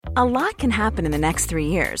A lot can happen in the next 3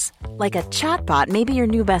 years. Like a chatbot may be your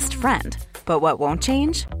new best friend. But what won't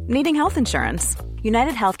change? Needing health insurance.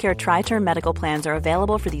 United Healthcare Tri-Term Medical Plans are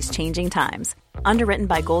available for these changing times. Underwritten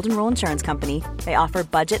by Golden Rule Insurance Company, they offer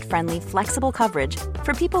budget-friendly, flexible coverage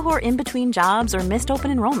for people who are in between jobs or missed open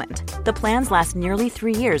enrollment. The plans last nearly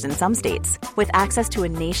 3 years in some states, with access to a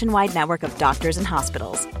nationwide network of doctors and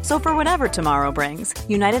hospitals. So for whatever tomorrow brings,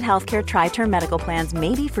 United Healthcare Tri-Term Medical Plans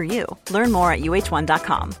may be for you. Learn more at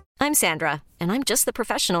uh1.com. I'm Sandra, and I'm just the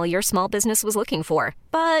professional your small business was looking for.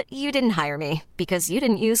 But you didn't hire me because you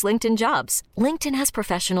didn't use LinkedIn Jobs. LinkedIn has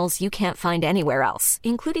professionals you can't find anywhere else,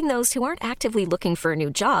 including those who aren't actively looking for a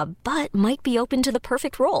new job, but might be open to the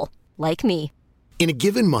perfect role, like me. In a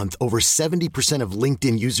given month, over 70% of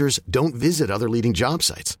LinkedIn users don't visit other leading job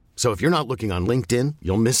sites. So if you're not looking on LinkedIn,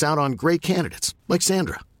 you'll miss out on great candidates like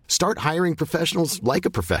Sandra. Start hiring professionals like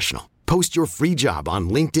a professional. Post your free job on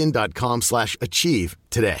linkedin.com/achieve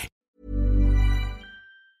today.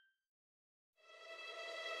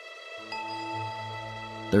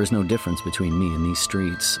 There is no difference between me and these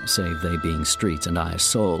streets, save they being streets and I a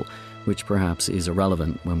soul, which perhaps is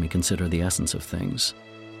irrelevant when we consider the essence of things.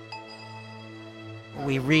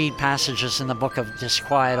 We read passages in the Book of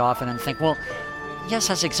Disquiet often and think, well, yes,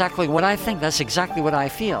 that's exactly what I think, that's exactly what I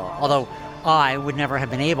feel, although I would never have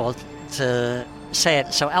been able to say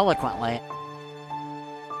it so eloquently.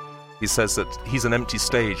 He says that he's an empty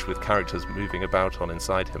stage with characters moving about on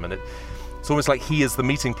inside him, and it's almost like he is the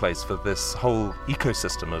meeting place for this whole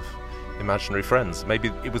ecosystem of imaginary friends.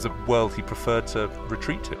 Maybe it was a world he preferred to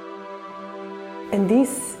retreat to. And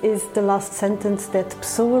this is the last sentence that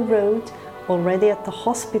Pessoa wrote already at the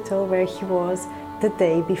hospital where he was the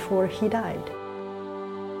day before he died.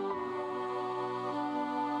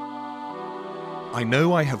 I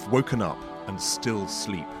know I have woken up and still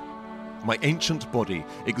sleep. My ancient body,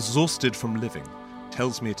 exhausted from living,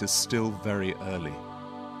 tells me it is still very early.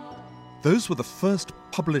 Those were the first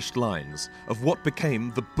published lines of what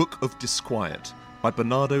became the Book of Disquiet by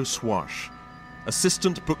Bernardo Soares,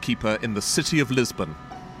 assistant bookkeeper in the city of Lisbon.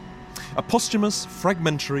 A posthumous,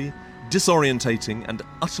 fragmentary, disorientating and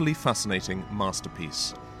utterly fascinating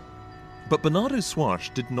masterpiece. But Bernardo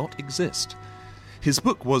Soares did not exist. His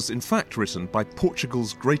book was in fact written by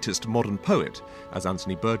Portugal's greatest modern poet, as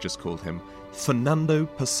Anthony Burgess called him, Fernando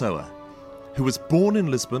Pessoa, who was born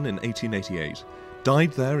in Lisbon in 1888,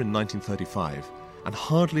 died there in 1935, and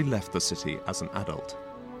hardly left the city as an adult.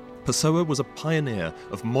 Pessoa was a pioneer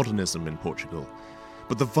of modernism in Portugal,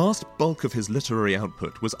 but the vast bulk of his literary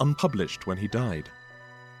output was unpublished when he died.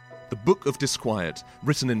 The Book of Disquiet,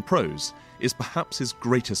 written in prose, is perhaps his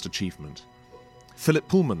greatest achievement. Philip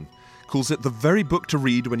Pullman calls it the very book to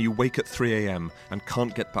read when you wake at 3 a.m. and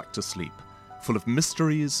can't get back to sleep, full of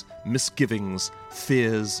mysteries, misgivings,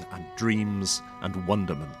 fears and dreams and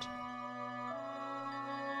wonderment.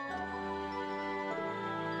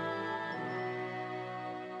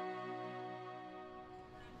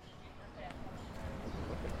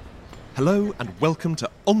 Hello and welcome to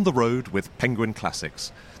On the Road with Penguin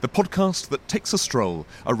Classics, the podcast that takes a stroll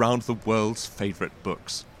around the world's favourite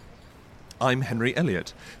books. I'm Henry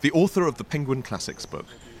Elliott, the author of the Penguin Classics book,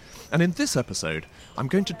 and in this episode I'm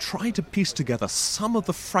going to try to piece together some of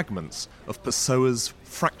the fragments of Pessoa's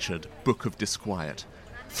fractured Book of Disquiet,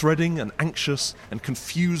 threading an anxious and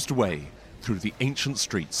confused way through the ancient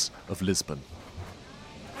streets of Lisbon.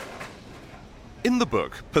 In the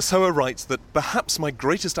book, Pessoa writes that perhaps my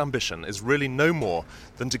greatest ambition is really no more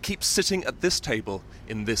than to keep sitting at this table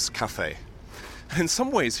in this cafe. In some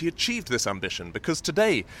ways, he achieved this ambition because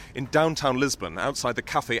today, in downtown Lisbon, outside the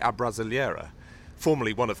Café A Brasileira,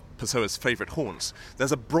 formerly one of Pessoa's favourite haunts,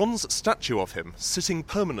 there's a bronze statue of him sitting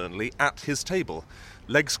permanently at his table,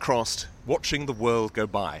 legs crossed, watching the world go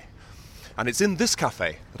by. And it's in this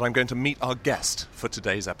cafe that I'm going to meet our guest for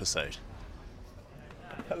today's episode.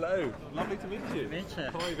 Hello, lovely to meet you.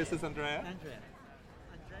 Hi, this is Andrea.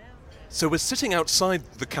 So we're sitting outside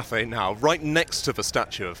the cafe now, right next to the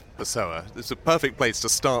statue of Pessoa. It's a perfect place to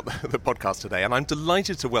start the podcast today, and I'm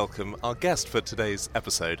delighted to welcome our guest for today's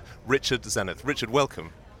episode, Richard Zenith. Richard,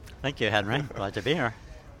 welcome. Thank you, Henry. Glad to be here.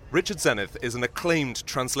 Richard Zenith is an acclaimed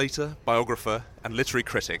translator, biographer, and literary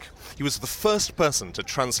critic. He was the first person to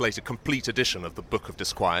translate a complete edition of the Book of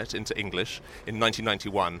Disquiet into English in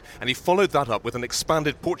 1991, and he followed that up with an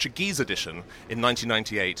expanded Portuguese edition in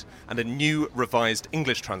 1998 and a new revised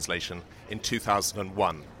English translation in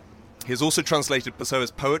 2001. He has also translated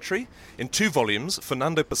Pessoa's poetry in 2 volumes,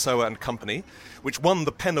 Fernando Pessoa and Company, which won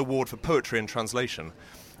the PEN Award for Poetry and Translation,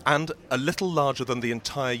 and A Little Larger Than the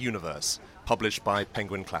Entire Universe, published by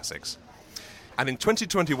Penguin Classics. And in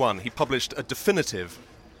 2021, he published a definitive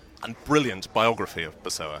and brilliant biography of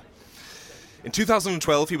Pessoa. In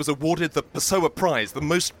 2012, he was awarded the Pessoa Prize, the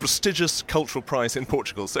most prestigious cultural prize in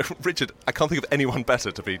Portugal. So, Richard, I can't think of anyone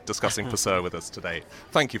better to be discussing Pessoa with us today.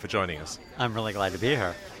 Thank you for joining us. I'm really glad to be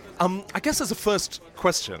here. I guess as a first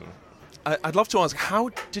question, I'd love to ask,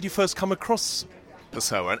 how did you first come across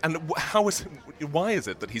Pessoa, and why is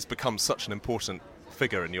it that he's become such an important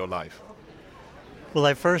figure in your life? Well,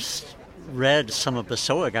 I first read some of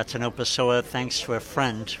Pessoa, got to know Pessoa thanks to a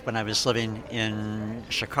friend when I was living in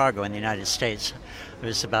Chicago in the United States. I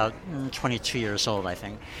was about 22 years old, I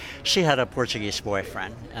think. She had a Portuguese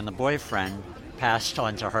boyfriend, and the boyfriend passed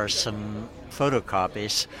on to her some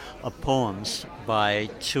photocopies of poems by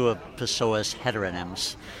two of Pessoa's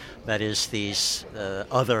heteronyms. That is, these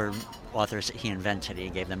other authors that he invented. He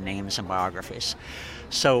gave them names and biographies.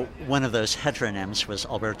 So one of those heteronyms was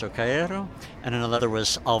Alberto Caeiro, and another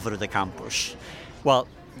was Álvaro de Campos. Well,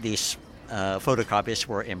 these photocopies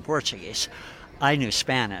were in Portuguese. I knew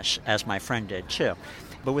Spanish, as my friend did too.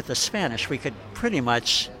 But with the Spanish, we could pretty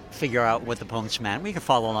much figure out what the poems meant. We could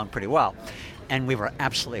follow along pretty well. And we were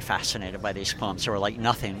absolutely fascinated by these poems. They were like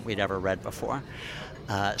nothing we'd ever read before.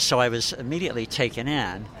 So I was immediately taken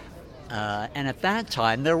in. And at that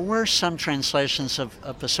time, there were some translations of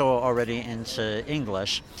Pessoa already into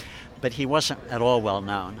English, but he wasn't at all well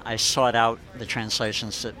known. I sought out the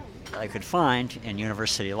translations that I could find in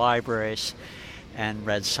university libraries and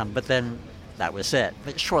read some, but then that was it.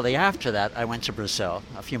 But shortly after that, I went to Brazil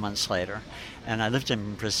a few months later, and I lived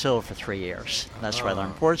in Brazil for 3 years. That's where I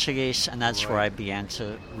learned Portuguese, and that's where I began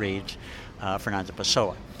to read Fernando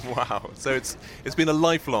Pessoa. Wow. So it's been a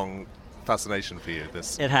lifelong fascination for you,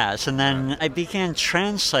 this? It has. And then I began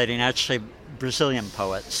translating actually Brazilian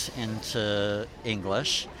poets into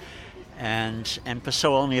English, and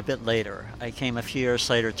Pessoa only a bit later. I came a few years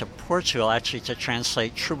later to Portugal actually to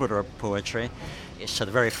translate troubadour poetry. So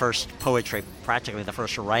the very first poetry, practically the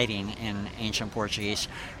first writing in ancient Portuguese,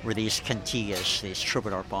 were these cantigas, these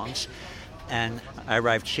troubadour poems. And I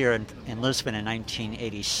arrived here in Lisbon in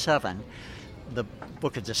 1987. The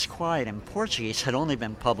Book of Disquiet in Portuguese had only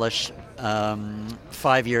been published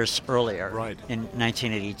 5 years earlier, in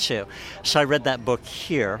 1982. So I read that book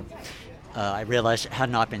here. I realized it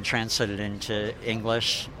had not been translated into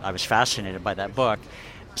English. I was fascinated by that book,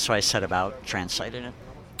 so I set about translating it.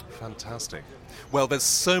 Fantastic. Well, there's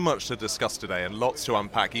so much to discuss today and lots to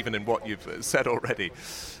unpack, even in what you've said already.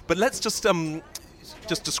 But let's just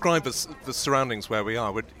describe the surroundings where we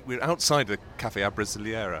are. We're outside the Café A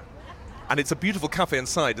Brasileira. And it's a beautiful cafe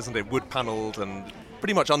inside, isn't it? Wood-panelled and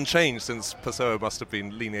pretty much unchanged since Pessoa must have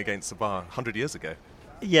been leaning against the bar 100 years ago.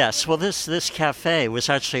 Yes, well, this cafe was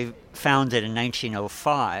actually founded in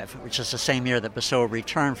 1905, which is the same year that Pessoa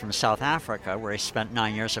returned from South Africa, where he spent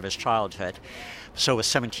 9 years of his childhood. Pessoa was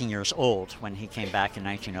 17 years old when he came back in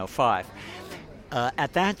 1905.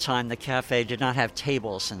 At that time, the cafe did not have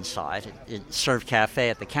tables inside. It served cafe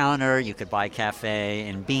at the counter. You could buy cafe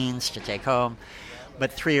and beans to take home.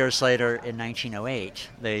 But 3 years later, in 1908,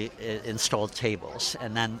 they installed tables,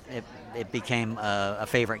 and then it became a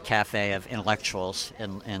favorite cafe of intellectuals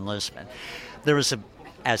in Lisbon. There was,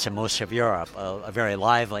 as in most of Europe, a very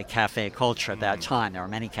lively cafe culture at that time. There were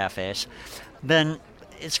many cafes. Then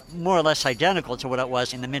it's more or less identical to what it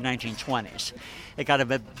was in the mid-1920s. It got a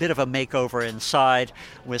bit of a makeover inside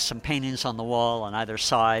with some paintings on the wall on either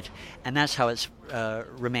side, and that's how it's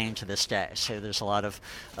remained to this day. So there's a lot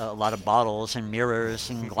of bottles and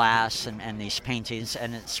mirrors and glass and these paintings,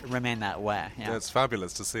 and it's remained that way. Yeah, it's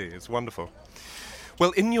fabulous to see. It's wonderful.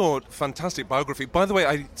 Well, in your fantastic biography, by the way,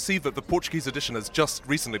 I see that the Portuguese edition has just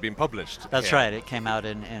recently been published. That's right. It came out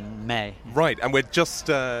in May. Right, and we're just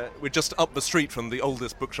up the street from the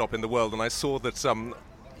oldest bookshop in the world, and I saw that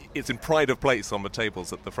it's in pride of place on the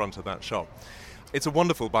tables at the front of that shop. It's a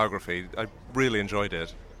wonderful biography. I really enjoyed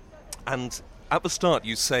it. And at the start,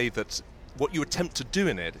 you say that what you attempt to do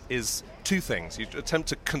in it is two things. You attempt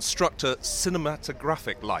to construct a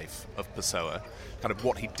cinematographic life of Pessoa, kind of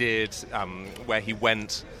what he did, where he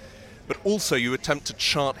went, but also you attempt to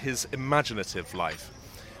chart his imaginative life.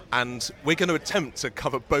 And we're going to attempt to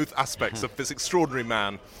cover both aspects of this extraordinary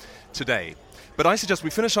man today. But I suggest we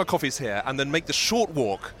finish our coffees here and then make the short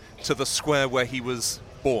walk to the square where he was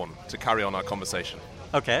born to carry on our conversation.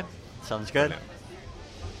 Okay, sounds good. Brilliant.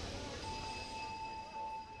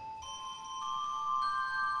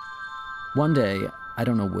 One day, I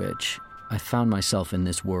don't know which, I found myself in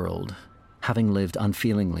this world, having lived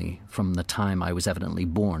unfeelingly from the time I was evidently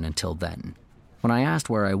born until then. When I asked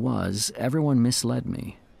where I was, everyone misled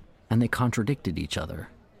me, and they contradicted each other.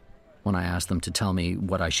 When I asked them to tell me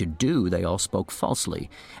what I should do, they all spoke falsely,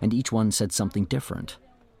 and each one said something different.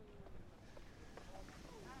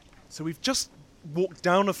 So we've just walked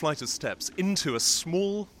down a flight of steps into a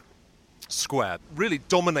small square, really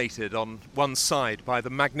dominated on one side by the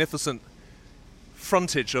magnificent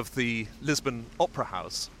frontage of the Lisbon Opera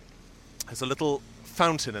House. There's a little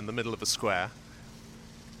fountain in the middle of the square.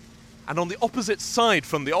 And on the opposite side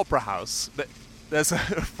from the Opera House, there's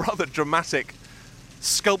a rather dramatic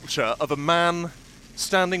sculpture of a man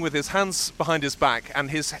standing with his hands behind his back, and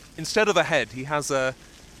instead of a head, he has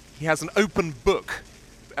an open book.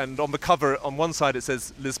 And on the cover, on one side it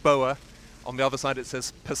says Lisboa, on the other side it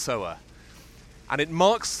says Pessoa. And it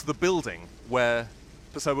marks the building where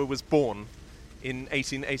Pessoa was born in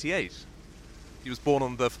 1888. He was born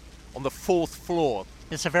on the fourth floor.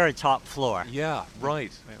 It's a very top floor. Yeah,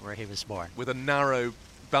 right. Where he was born. With a narrow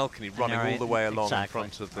balcony running all the way along in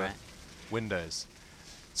front of the windows.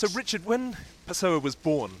 So, Richard, when Pessoa was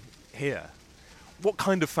born here, what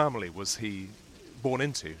kind of family was he born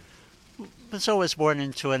into? Pessoa was born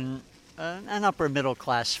into an upper middle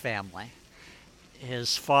class family.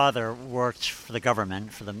 His father worked for the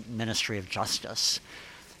government, for the Ministry of Justice,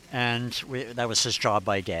 and that was his job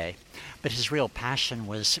by day. But his real passion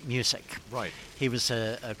was music. Right. He was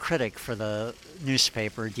a critic for the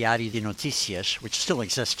newspaper Diário de Notícias, which still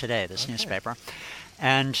exists today, this newspaper.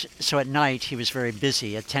 And so at night he was very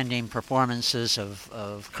busy attending performances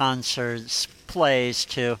of concerts, plays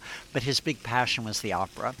too, but his big passion was the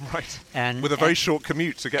opera. Right. And with a very short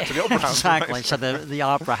commute to get to the opera house. Exactly. Right? So the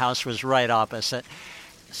opera house was right opposite.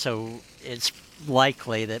 So it's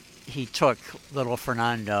likely that he took little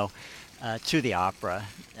Fernando to the opera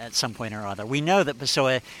at some point or other. We know that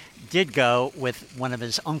Pessoa did go with one of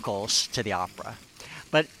his uncles to the opera.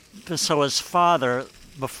 But Pessoa's father,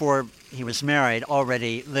 before he was married,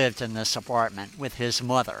 already lived in this apartment with his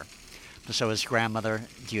mother, Pessoa's grandmother,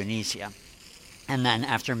 Dionisia. And then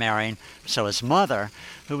after marrying Pessoa's mother,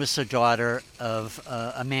 who was the daughter of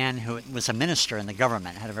a man who was a minister in the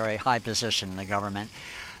government, had a very high position in the government,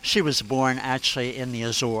 she was born actually in the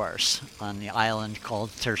Azores, on the island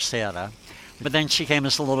called Terceira. But then she came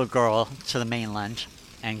as a little girl to the mainland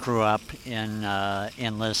and grew up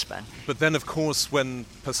in Lisbon. But then, of course, when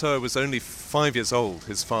Pessoa was only 5 years old,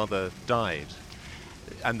 his father died.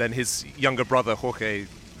 And then his younger brother, Jorge,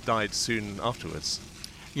 died soon afterwards.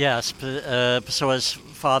 Yes, Pessoa's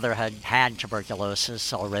father had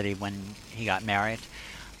tuberculosis already when he got married.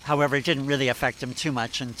 However, it didn't really affect him too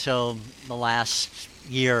much until the last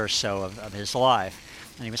year or so of his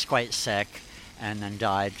life. And he was quite sick and then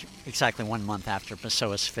died exactly 1 month after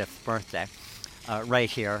Pessoa's 5th birthday, right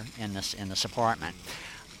here in this apartment.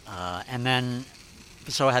 And then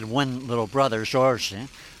Pessoa had one little brother, Jorge,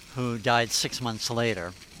 who died 6 months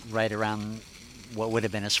later, right around what would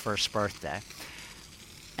have been his 1st birthday.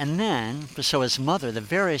 And then Pessoa's mother, the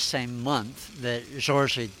very same month that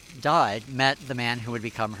Jorge died, met the man who would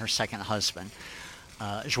become her second husband,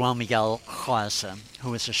 João Miguel Rosa, who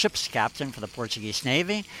was a ship's captain for the Portuguese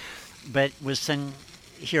Navy, but was then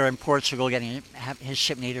here in Portugal getting his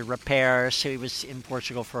ship needed repairs, so he was in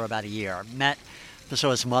Portugal for about a year. Met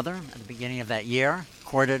Pessoa's mother at the beginning of that year,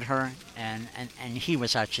 courted her, and he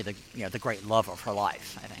was actually the great love of her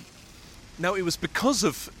life, I think. Now, it was because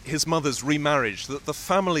of his mother's remarriage that the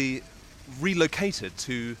family relocated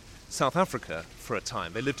to South Africa for a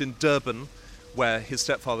time. They lived in Durban, where his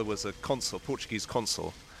stepfather was a consul, Portuguese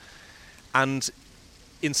consul. And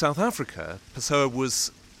in South Africa, Pessoa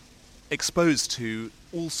was exposed to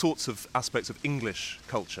all sorts of aspects of English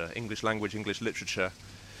culture, English language, English literature,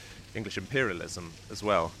 English imperialism as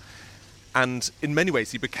well. And in many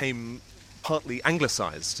ways, he became partly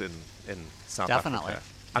anglicized in South Africa.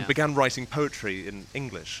 And began writing poetry in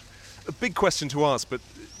English. A big question to ask, but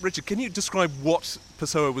Richard, can you describe what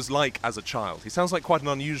Pessoa was like as a child? He sounds like quite an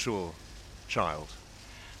unusual child.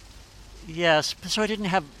 Yes, Pessoa didn't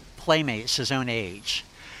have playmates his own age.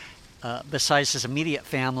 Besides his immediate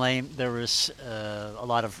family, there was a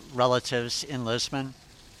lot of relatives in Lisbon.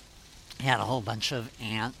 He had a whole bunch of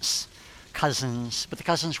aunts, cousins, but the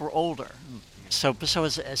cousins were older. So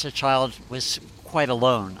Pessoa as a child was quite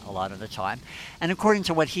alone a lot of the time. And according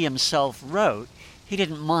to what he himself wrote, he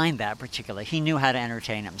didn't mind that particularly. He knew how to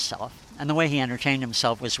entertain himself. And the way he entertained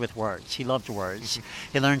himself was with words. He loved words.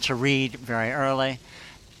 He learned to read very early,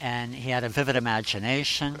 and he had a vivid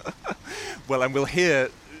imagination. Well, and we'll hear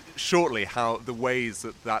shortly how the ways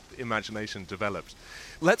that imagination developed.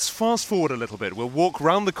 Let's fast forward a little bit. We'll walk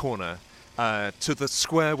round the corner to the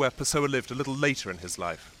square where Pessoa lived a little later in his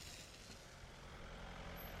life.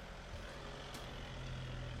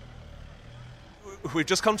 We've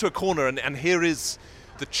just come to a corner, and here is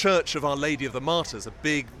the Church of Our Lady of the Martyrs, a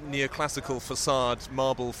big neoclassical facade,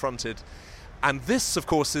 marble-fronted. And this, of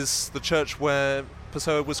course, is the church where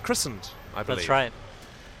Pessoa was christened, I believe. That's right.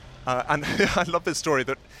 And I love this story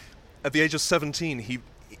that at the age of 17,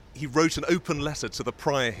 he wrote an open letter to the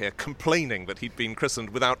prior here complaining that he'd been christened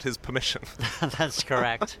without his permission. That's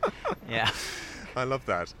correct. Yeah. I love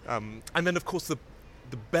that. And then, of course, the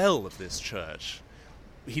bell of this church,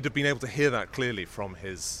 he'd have been able to hear that clearly from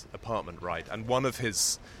his apartment, right? And one of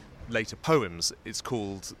his later poems is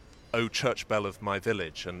called O Church Bell of My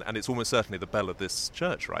Village, and it's almost certainly the bell of this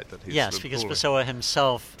church, right? That he's yes, because Pessoa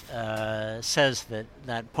himself says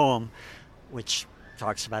that poem, which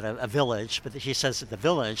talks about a village, but he says that the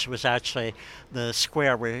village was actually the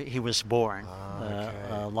square where he was born,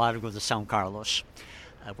 Largo de São Carlos,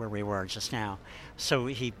 where we were just now. So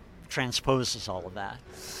he transposes all of that.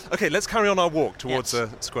 Okay, let's carry on our walk towards the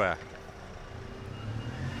square.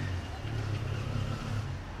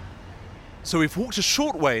 So we've walked a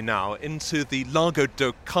short way now into the Largo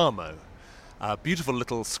do Carmo, a beautiful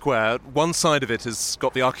little square. One side of it has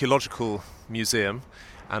got the archaeological museum,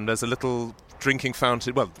 and there's a little drinking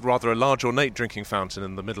fountain, well, rather a large ornate drinking fountain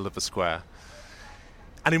in the middle of the square.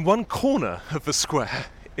 And in one corner of the square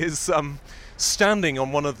is standing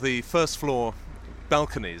on one of the first floor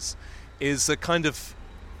balconies is a kind of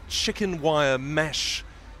chicken wire mesh,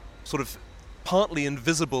 sort of partly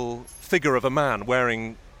invisible figure of a man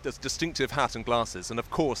wearing this distinctive hat and glasses. And of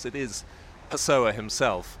course it is Pessoa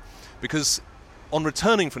himself, because on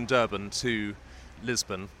returning from Durban to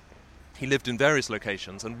Lisbon, he lived in various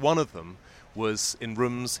locations, and one of them was in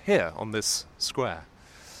rooms here on this square.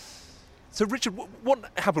 So Richard, what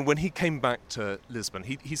happened when he came back to Lisbon?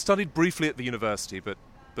 He studied briefly at the university, but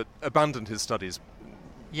abandoned his studies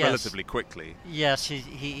relatively quickly. Yes,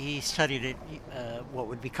 he studied at what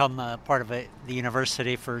would become part of the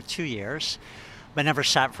university for 2 years, but never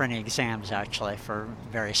sat for any exams, actually, for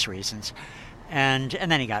various reasons. And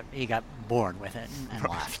then he got bored with it and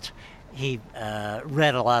left. He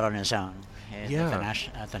read a lot on his own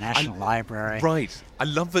at the National Library. Right. I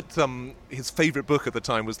love that his favourite book at the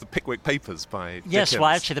time was The Pickwick Papers by Dickens. Yes, well,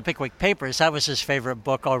 actually, The Pickwick Papers, that was his favourite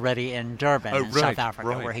book already in Durban, in South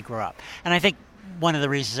Africa, where he grew up. And I think one of the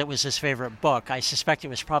reasons it was his favorite book, I suspect it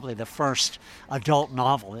was probably the first adult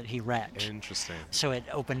novel that he read. Interesting. So it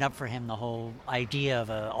opened up for him the whole idea of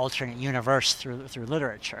an alternate universe through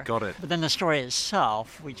literature. Got it. But then the story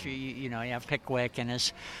itself, which you have Pickwick and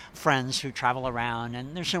his friends who travel around,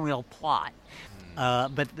 and there's no real plot.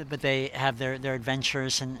 But they have their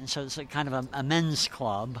adventures, and so it's kind of a men's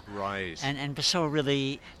club. Right. And Pessoa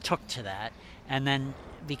really took to that, and then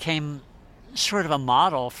became sort of a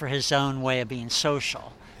model for his own way of being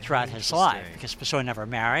social throughout his life, because Pessoa never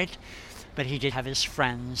married, but he did have his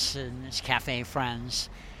friends and his cafe friends,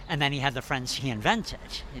 and then he had the friends he invented,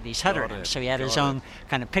 these heterodynes. So he had his own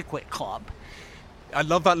kind of Pickwick club. I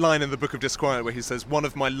love that line in the Book of Disquiet where he says, one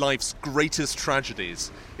of my life's greatest tragedies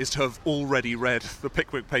is to have already read the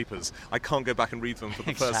Pickwick Papers. I can't go back and read them for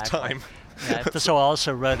the first time. Yeah, Pessoa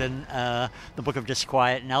also wrote in the Book of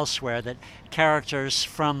Disquiet and elsewhere that characters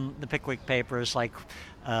from the Pickwick Papers, like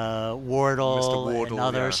Wardle and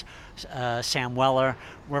others, Sam Weller,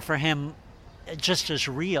 were for him just as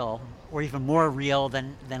real, or even more real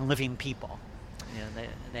than living people.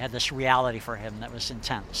 They had this reality for him that was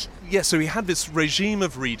intense. Yeah, so he had this regime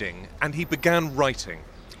of reading, and he began writing.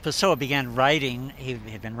 Pessoa began writing. He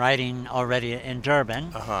had been writing already in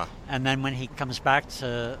Durban, and then when he comes back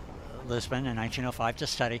to Lisbon in 1905 to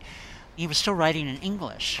study, he was still writing in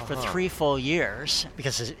English for 3 full years,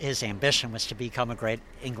 because his ambition was to become a great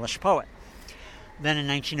English poet. Then in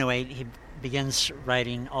 1908, he begins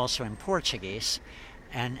writing also in Portuguese,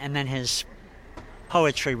 and then his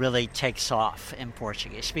poetry really takes off in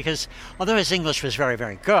Portuguese, because although his English was very,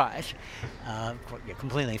 very good,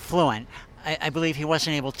 completely fluent, I believe he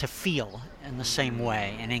wasn't able to feel in the same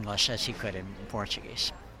way in English as he could in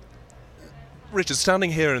Portuguese. Richard,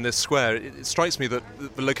 standing here in this square, it strikes me that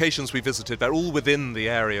the locations we visited, they're all within the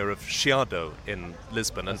area of Chiado in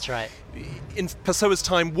Lisbon. That's right. In Pessoa's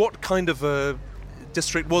time, what kind of a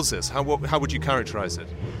district was this? How would you characterize it?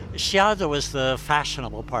 Chiado was the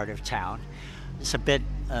fashionable part of town. It's a bit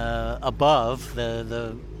above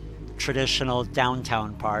the traditional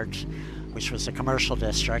downtown part, which was a commercial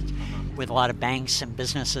district with a lot of banks and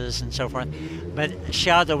businesses and so forth. But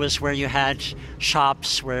Chiado was where you had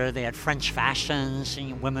shops where they had French fashions,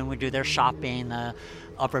 and women would do their shopping, the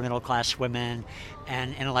upper middle class women,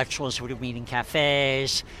 and intellectuals would meet in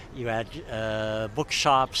cafes. You had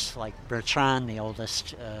bookshops like Bertrand, the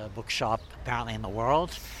oldest bookshop apparently in the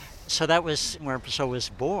world. So that was where Pessoa was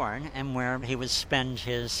born, and where he would spend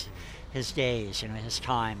his his days, his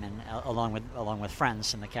time, and along with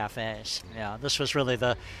friends in the cafes. Yeah, this was really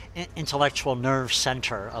the intellectual nerve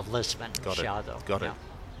center of Lisbon. Got Chiado. Got it.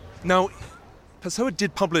 Now, Pessoa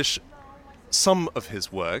did publish some of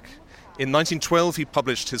his work. In 1912, he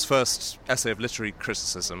published his first essay of literary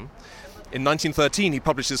criticism. In 1913, he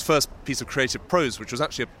published his first piece of creative prose, which was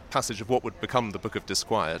actually a passage of what would become the Book of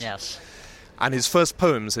Disquiet. Yes. And his first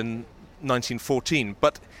poems in 1914.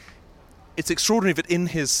 But it's extraordinary that in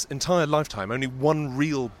his entire lifetime, only one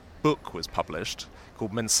real book was published,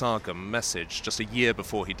 called Mensagem, Message, just a year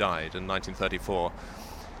before he died in 1934.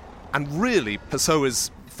 And really,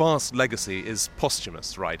 Pessoa's vast legacy is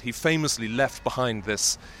posthumous, right? He famously left behind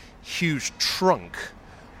this huge trunk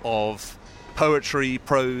of poetry,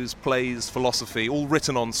 prose, plays, philosophy, all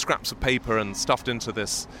written on scraps of paper and stuffed into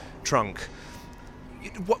this trunk.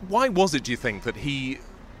 Why was it, do you think, that he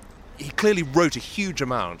clearly wrote a huge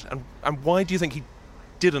amount, and why do you think he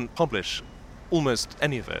didn't publish almost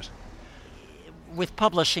any of it? With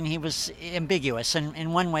publishing, he was ambiguous. And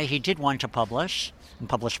in one way, he did want to publish and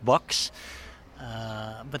publish books,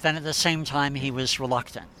 but then at the same time, he was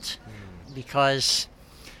reluctant because,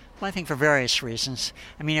 well, I think for various reasons.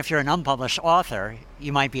 I mean, if you're an unpublished author,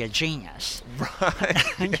 you might be a genius.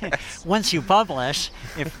 Right. Yes. Once you publish,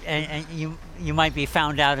 and you might be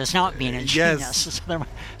found out as not being a genius. Yes.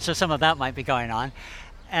 So some of that might be going on.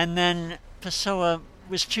 And then Pessoa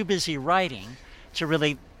was too busy writing to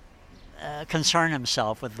really concern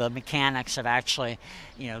himself with the mechanics of actually,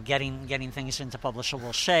 getting things into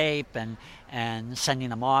publishable shape and sending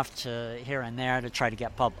them off to here and there to try to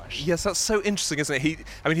get published. Yes, that's so interesting, isn't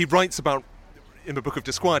it? He writes about, in the Book of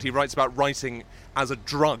Disquiet, he writes about writing as a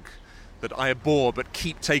drug that I abhor but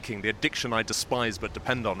keep taking, the addiction I despise but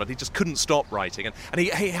depend on. But he just couldn't stop writing, and he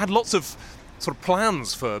had lots of sort of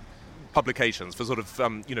plans for publications, for sort of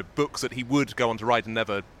books that he would go on to write and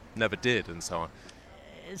never did, and so on.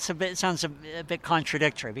 It sounds a bit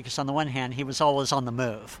contradictory, because on the one hand, he was always on the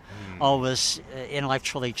move, always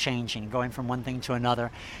intellectually changing, going from one thing to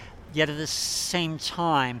another. Yet at the same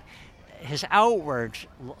time, his outward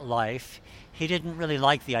life, he didn't really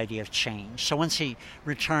like the idea of change. So once he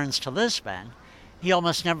returns to Lisbon, he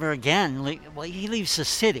almost never again, he leaves the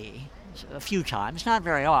city a few times, not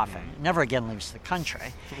very often, never again leaves the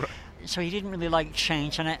country. Right. So he didn't really like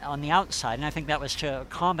change on the outside, and I think that was to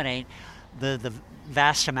accommodate the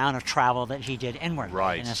vast amount of travel that he did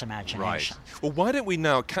inwardly in his imagination. Right. Well, why don't we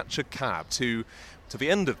now catch a cab to the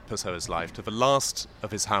end of Pessoa's life, to the last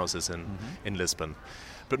of his houses in Lisbon.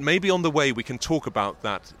 But maybe on the way we can talk about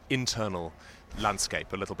that internal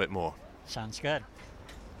landscape a little bit more. Sounds good.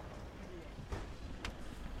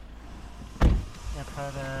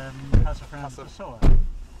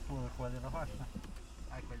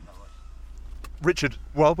 Richard,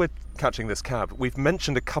 while we're catching this cab, we've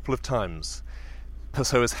mentioned a couple of times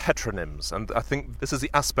Pessoa's heteronyms, and I think this is the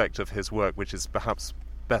aspect of his work which is perhaps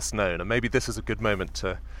best known, and maybe this is a good moment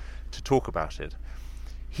to talk about it.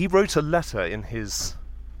 He wrote a letter in his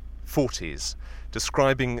 40s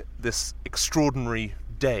describing this extraordinary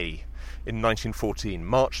day in 1914,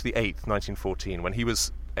 March the 8th, 1914, when he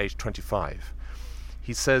was aged 25.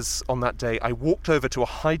 He says on that day, "I walked over to a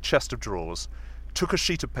high chest of drawers, took a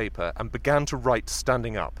sheet of paper and began to write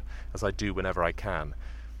standing up, as I do whenever I can."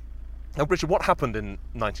 Now, Richard, what happened in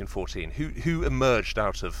 1914? Who emerged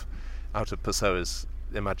out of Pessoa's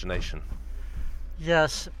imagination?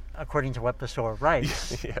 Yes, according to what Pessoa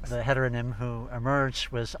writes, yes. The heteronym who emerged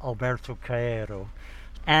was Alberto Caeiro.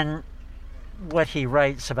 And what he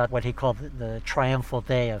writes about what he called the triumphal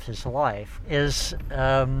day of his life is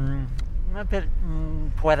a bit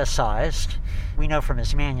poeticized. We know from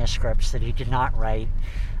his manuscripts that he did not write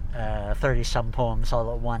 30-some poems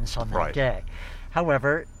all at once on that day.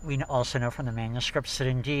 However, we also know from the manuscripts that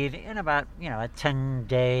indeed in about a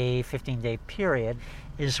 10-day, 15-day period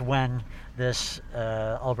is when this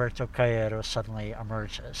Alberto Caeiro suddenly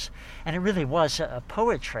emerges. And it really was a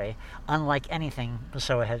poetry unlike anything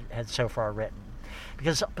Pessoa had so far written.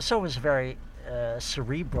 Because Pessoa was a very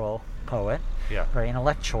cerebral poet, very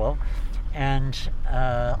intellectual, and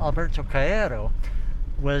Alberto Caeiro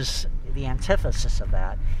was the antithesis of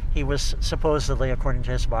that. He was supposedly, according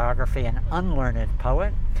to his biography, an unlearned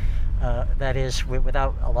poet, that is,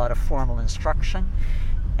 without a lot of formal instruction,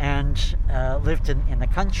 and lived in the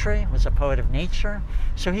country, was a poet of nature.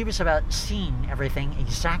 So he was about seeing everything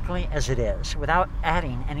exactly as it is, without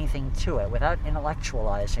adding anything to it, without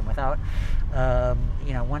intellectualizing, without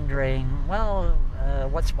wondering,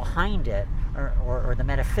 what's behind it, or the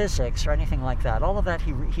metaphysics, or anything like that. All of that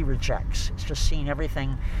he rejects. It's just seeing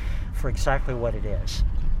everything for exactly what it is.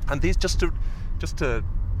 And these, just to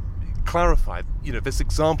clarify, this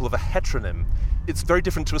example of a heteronym, it's very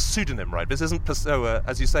different to a pseudonym, right? This isn't Pessoa,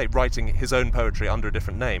 as you say, writing his own poetry under a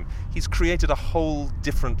different name. He's created a whole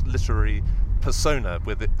different literary persona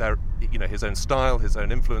with his own style, his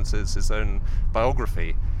own influences, his own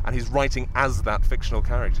biography, and he's writing as that fictional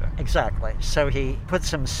character. Exactly. So he puts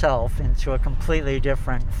himself into a completely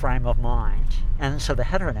different frame of mind. And so the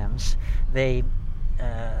heteronyms, they,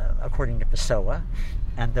 according to Pessoa,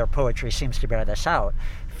 and their poetry seems to bear this out,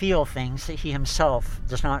 feel things that he himself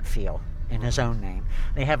does not feel in his own name.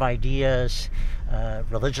 They have ideas,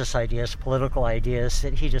 religious ideas, political ideas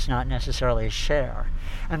that he does not necessarily share.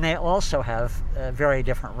 And they also have very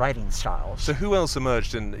different writing styles. So who else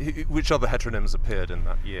emerged which other heteronyms appeared in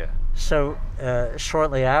that year? So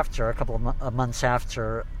shortly after, a couple of months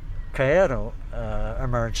after Caeiro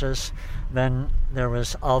emerges, then there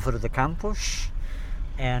was Álvaro de Campos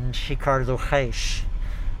and Ricardo Reis.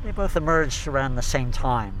 They both emerged around the same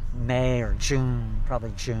time, May or June,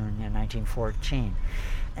 probably June in 1914,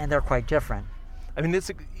 and they're quite different. I mean, it's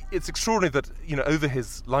extraordinary that, over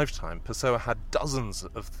his lifetime, Pessoa had dozens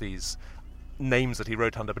of these names that he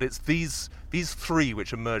wrote under, but it's these three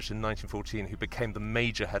which emerged in 1914 who became the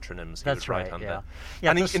major heteronyms he would write under. Yeah,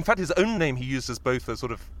 and in fact, his own name he used as both a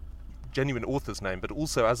sort of genuine author's name, but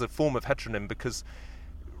also as a form of heteronym, because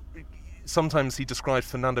sometimes he described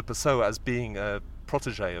Fernando Pessoa as being a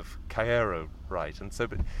protege of Caeiro, right? And so,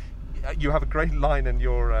 but you have a great line in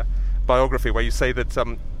your biography where you say that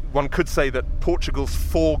one could say that Portugal's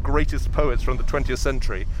 4 greatest poets from the 20th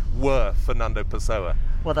century were Fernando Pessoa.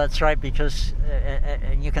 Well, that's right, because,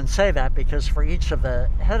 and you can say that because for each of the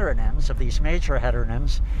heteronyms, of these major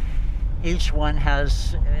heteronyms, each one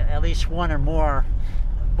has at least one or more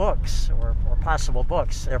books, or possible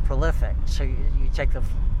books. They're prolific. So you take the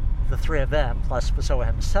three of them, plus Pessoa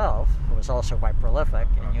himself, who was also quite prolific,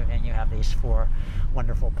 and you have these 4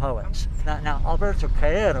 wonderful poets. Now Alberto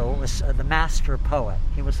Caeiro was the master poet.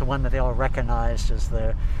 He was the one that they all recognized as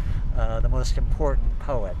the most important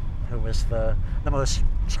poet, who was the most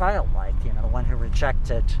childlike, the one who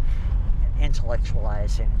rejected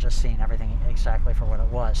intellectualizing and just seeing everything exactly for what it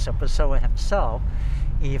was. So Pessoa himself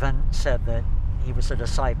even said that he was a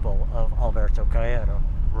disciple of Alberto Caeiro.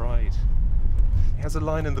 Right. He has a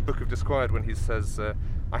line in the Book of Disquiet when he says,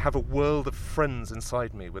 I have a world of friends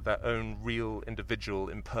inside me with their own real, individual,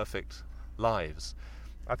 imperfect lives.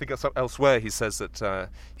 I think elsewhere he says that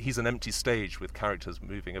he's an empty stage with characters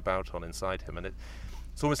moving about on inside him, and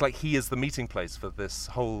it's almost like he is the meeting place for this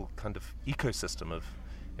whole kind of ecosystem of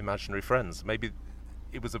imaginary friends. Maybe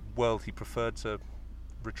it was a world he preferred to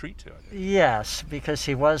retreat to, I think. Yes, because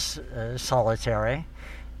he was solitary,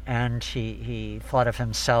 and he thought of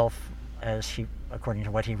himself according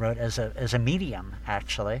to what he wrote, as a medium,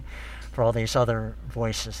 actually, for all these other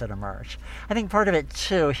voices that emerge. I think part of it,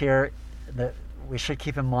 too, here, that we should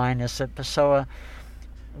keep in mind is that Pessoa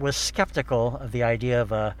was skeptical of the idea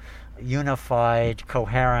of a unified,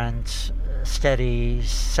 coherent, steady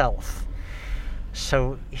self.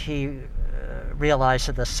 So he realized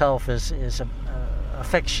that the self is a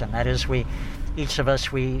fiction. That is, each of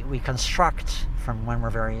us, we construct from when we're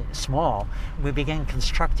very small. We begin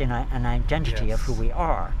constructing an identity of who we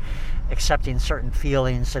are, accepting certain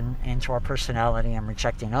feelings into our personality and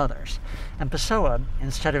rejecting others. And Pessoa,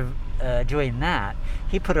 instead of doing that,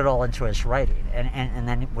 he put it all into his writing, and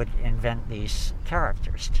then would invent these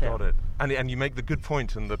characters too. Got it. And you make the good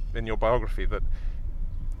point in your biography that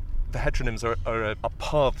the heteronyms are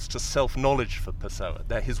paths to self-knowledge for Pessoa.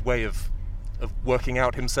 They're his way of working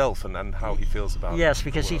out himself and how he feels about it. Yes,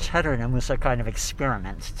 because each heteronym was a kind of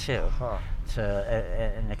experiment too.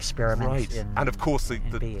 An experiment. Right. And of course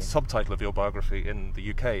the subtitle of your biography in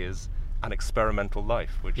the UK is An Experimental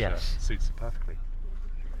Life, which suits it perfectly.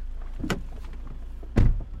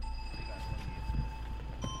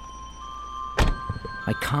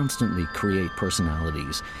 I constantly create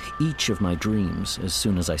personalities. Each of my dreams, as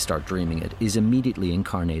soon as I start dreaming it, is immediately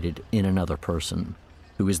incarnated in another person,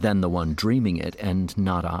 who is then the one dreaming it and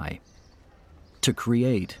not I. To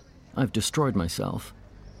create, I've destroyed myself.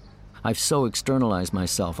 I've so externalized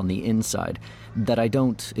myself on the inside that I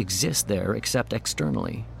don't exist there except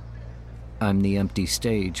externally. I'm the empty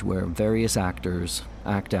stage where various actors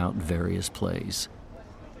act out various plays.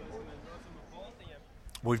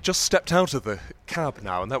 We've just stepped out of the cab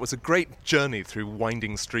now, and that was a great journey through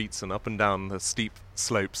winding streets and up and down the steep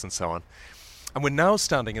slopes and so on. And we're now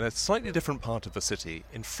standing in a slightly different part of the city,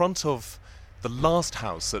 in front of the last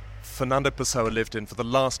house that Fernando Pessoa lived in for the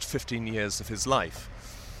last 15 years of his life.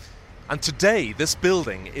 And today, this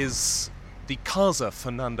building is the Casa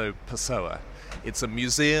Fernando Pessoa. It's a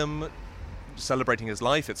museum celebrating his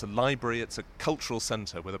life. It's a library, it's a cultural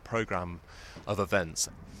centre with a programme of events.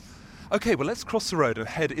 Okay, well, let's cross the road and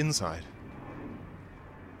head inside.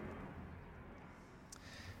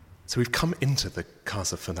 So we've come into the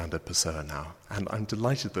Casa Fernando Pessoa now, and I'm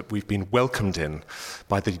delighted that we've been welcomed in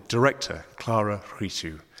by the director, Clara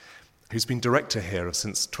Ritu, who's been director here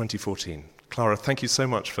since 2014. Clara, thank you so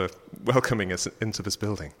much for welcoming us into this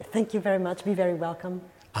building. Thank you very much. Be very welcome.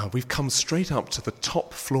 We've come straight up to the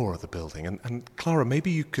top floor of the building, and Clara, maybe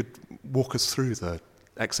you could walk us through the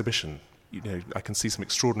exhibition. You know, I can see some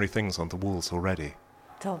extraordinary things on the walls already.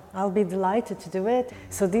 So I'll be delighted to do it.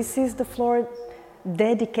 So this is the floor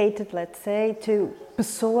dedicated, let's say, to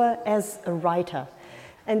Pessoa as a writer.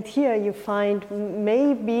 And here you find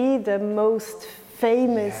maybe the most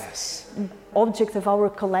famous object of our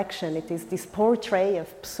collection. It is this portrait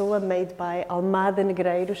of Pessoa made by Almada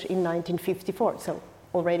Negreiros in 1954, so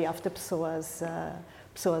already after Pessoa's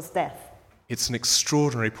death. It's an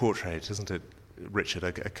extraordinary portrait, isn't it, Richard?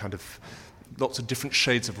 A kind of lots of different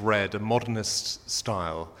shades of red, a modernist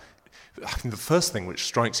style. I think the first thing which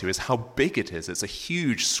strikes you is how big it is. It's a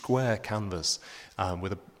huge square canvas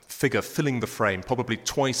with a figure filling the frame, probably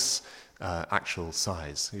twice actual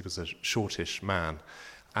size. He was a shortish man.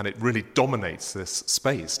 And it really dominates this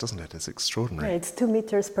space, doesn't it? It's extraordinary. Yeah, it's 2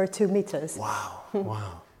 meters per 2 meters. Wow,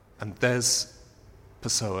 wow. And there's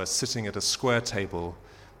Pessoa sitting at a square table,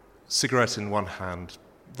 cigarette in one hand,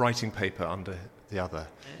 writing paper under the other.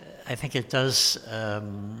 I think it does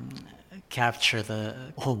capture the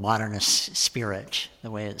whole modernist spirit, the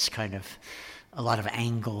way it's kind of a lot of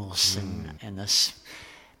angles in this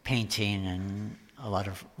painting and a lot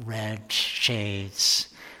of red shades,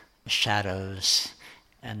 shadows,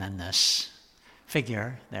 and then this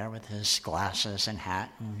figure there with his glasses and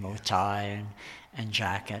hat and bow tie and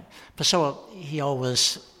jacket. Pessoa, he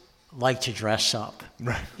always liked to dress up.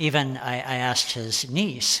 Right. Even I asked his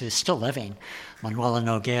niece, who's still living, Manuela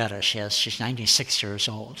Nogueira, she's 96 years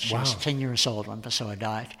old. She was 10 years old when Pessoa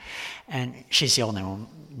died. And she's the only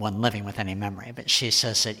one living with any memory. But she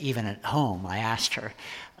says that even at home, I asked her,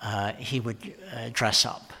 he would dress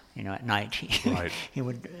up. You know, at night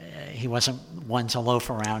he wasn't one to loaf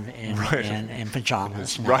around in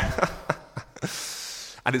pajamas. No. Right.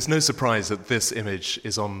 And it's no surprise that this image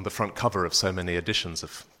is on the front cover of so many editions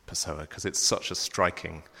of Pessoa, because it's such a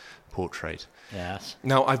striking portrait. Yes.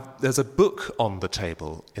 Now, there's a book on the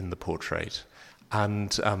table in the portrait,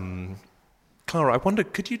 and Clara, I wonder,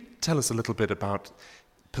 could you tell us a little bit about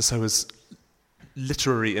Pessoa's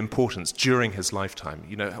literary importance during his lifetime?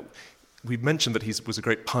 You know, we mentioned that he was a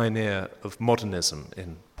great pioneer of modernism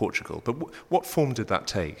in Portugal, but what form did that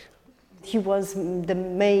take? He was the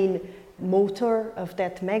main motor of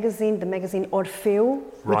that magazine, the magazine Orfeu,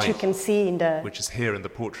 which you can see in the... Which is here in the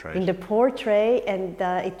portrait. In the portrait, and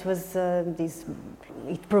it was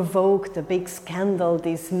it provoked a big scandal,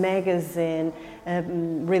 this magazine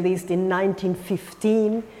released in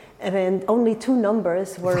 1915, and only 2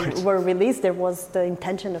 numbers were released. There was the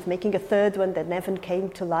intention of making a 3rd one that never came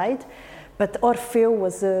to light. But Orfeu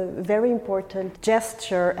was a very important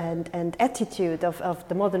gesture and attitude of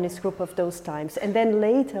the modernist group of those times. And then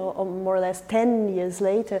later, or more or less 10 years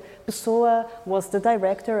later, Pessoa was the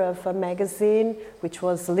director of a magazine which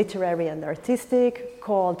was literary and artistic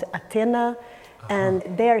called Athena. And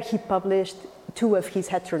there he published 2 of his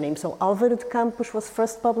heteronyms. So Álvaro de Campos was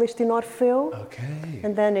first published in Orfeu. Okay.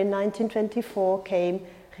 And then in 1924 came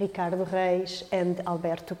Ricardo Reis and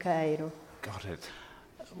Alberto Caeiro. Got it.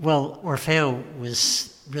 Well, Orfeu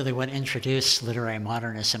was really what introduced literary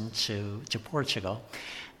modernism to Portugal.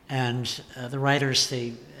 And the writers,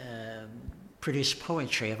 they produced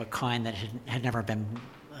poetry of a kind that had never been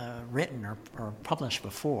written or published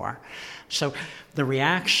before. So the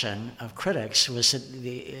reaction of critics was that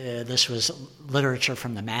this was literature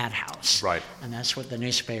from the madhouse. Right. And that's what the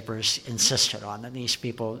newspapers insisted on, that these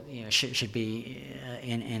people should be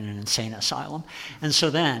in an insane asylum. And so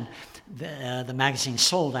then the magazine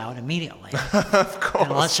sold out immediately. Of course.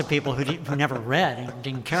 And lots of people who never read and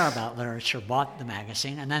didn't care about literature bought the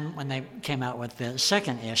magazine. And then when they came out with the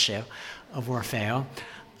second issue of Orfeu,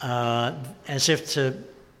 as if to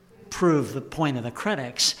prove the point of the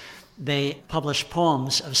critics, they published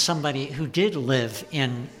poems of somebody who did live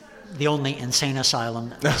in the only insane asylum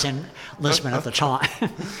that was in Lisbon at the time.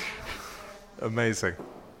 Amazing.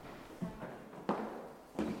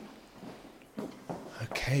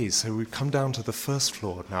 Okay, so we've come down to the first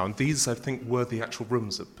floor now, and these, I think, were the actual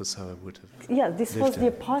rooms that Pessoa would have this was the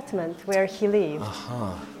apartment where he lived.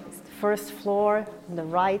 It's the first floor, on the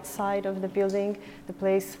right side of the building, the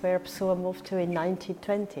place where Pessoa moved to in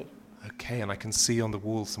 1920. Okay, and I can see on the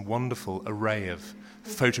wall some wonderful array of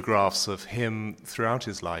photographs of him throughout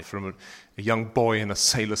his life, from a young boy in a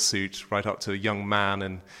sailor suit right up to a young man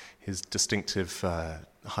in his distinctive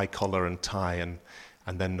high collar and tie,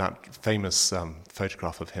 and then that famous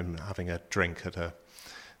photograph of him having a drink at a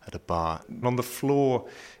bar. On the floor,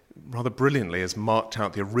 rather brilliantly, is marked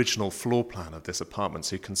out the original floor plan of this apartment,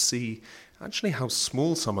 so you can see actually how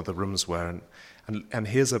small some of the rooms were. And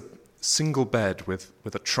here's a single bed with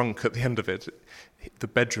a trunk at the end of it, the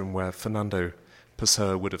bedroom where Fernando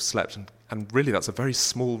Pessoa would have slept. And really, that's a very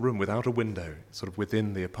small room without a window, sort of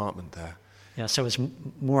within the apartment there. Yeah, so it was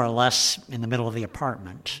more or less in the middle of the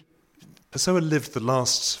apartment. Pessoa lived the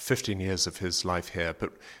last 15 years of his life here,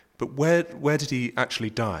 but where did he actually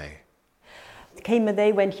die? There came a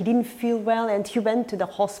day when he didn't feel well and he went to the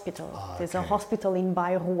hospital. There's a hospital in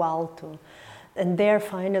Bairro Alto. And there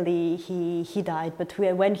finally he died. But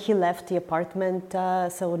when he left the apartment,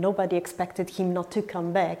 so nobody expected him not to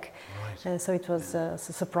come back. Right. So it was a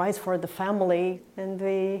surprise for the family. And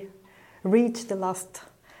we reached the last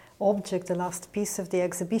object, the last piece of the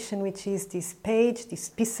exhibition, which is this page, this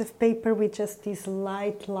piece of paper with just this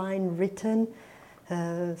light line written,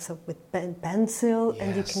 so with pencil, yes.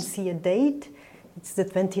 And you can see a date. It's the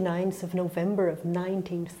 29th of November of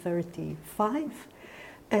 1935.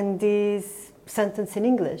 And this sentence in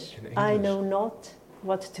English, I know not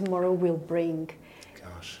what tomorrow will bring.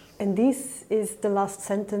 Gosh. And this is the last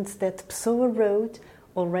sentence that Pessoa wrote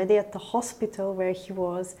already at the hospital where he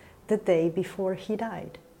was the day before he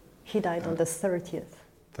died. He died on the 30th.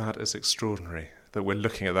 That is extraordinary, that we're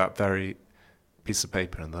looking at that very piece of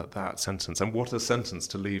paper and that sentence. And what a sentence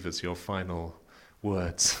to leave as your final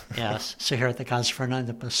words. Yes. So here at the Casa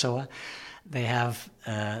Fernando Pessoa, they have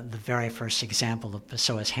the very first example of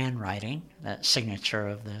Pessoa's handwriting, that signature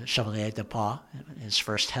of the Chevalier de Pau, his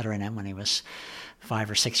first heteronym when he was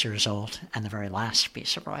 5 or 6 years old, and the very last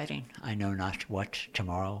piece of writing, I know not what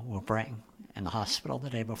tomorrow will bring, in the hospital the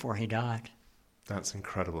day before he died. That's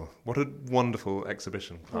incredible. What a wonderful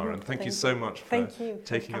exhibition, Clara, and thank you so much for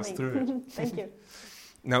taking us through it. Thank you.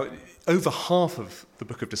 Now, over half of the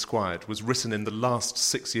Book of Disquiet was written in the last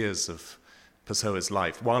 6 years of Pessoa's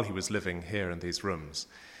life, while he was living here in these rooms.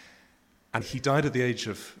 And he died at the age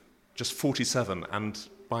of just 47, and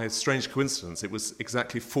by a strange coincidence, it was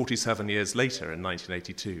exactly 47 years later, in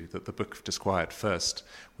 1982, that the Book of Disquiet first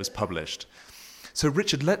was published. So,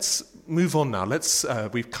 Richard, let's move on now.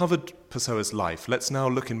 We've covered Pessoa's life. Let's now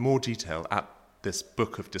look in more detail at this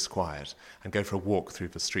Book of Disquiet and go for a walk through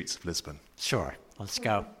the streets of Lisbon. Sure, let's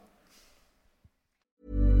go.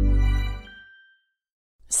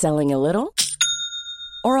 Selling a little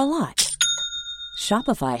or a lot?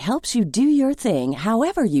 Shopify helps you do your thing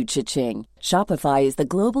however you cha-ching. Shopify is the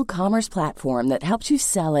global commerce platform that helps you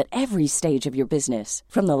sell at every stage of your business.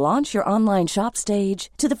 From the launch your online shop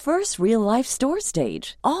stage to the first real-life store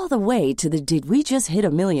stage, all the way to the did we just hit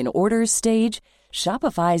a million orders stage.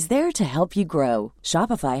 Shopify is there to help you grow.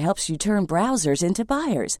 Shopify helps you turn browsers into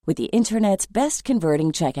buyers with the internet's best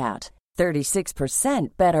converting checkout. 36%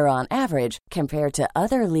 better on average compared to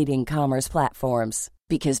other leading commerce platforms.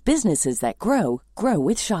 Because businesses that grow, grow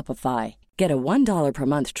with Shopify. Get a $1 per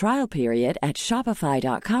month trial period at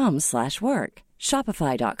shopify.com/work.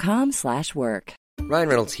 Shopify.com/work. Ryan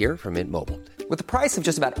Reynolds here from Mint Mobile. With the price of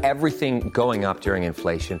just about everything going up during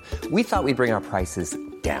inflation, we thought we'd bring our prices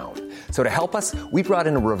down. So to help us, we brought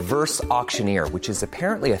in a reverse auctioneer, which is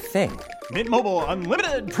apparently a thing. Mint Mobile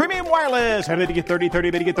Unlimited Premium Wireless. How to get 30,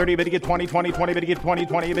 30, bit to get 30, bit to get 20, 20, 20, bit to get 20,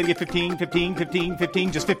 20, bit to get 15, 15, 15,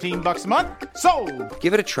 15, just $15 a month? Sold!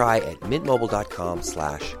 Give it a try at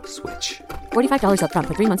mintmobile.com/switch. $45 up front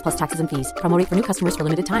for 3 months plus taxes and fees. Promo rate for new customers for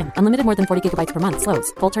limited time. Unlimited more than 40 gigabytes per month.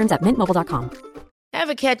 Slows full terms at mintmobile.com.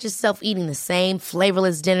 Ever catch yourself eating the same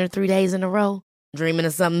flavorless dinner 3 days in a row? Dreaming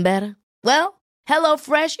of something better? Well,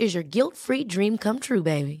 HelloFresh is your guilt-free dream come true,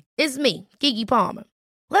 baby. It's me, Keke Palmer.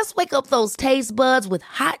 Let's wake up those taste buds with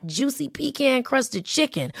hot, juicy pecan-crusted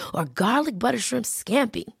chicken or garlic butter shrimp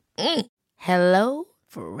scampi. Hello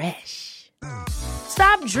Fresh.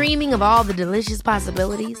 Stop dreaming of all the delicious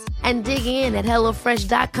possibilities and dig in at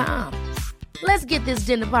HelloFresh.com. Let's get this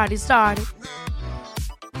dinner party started.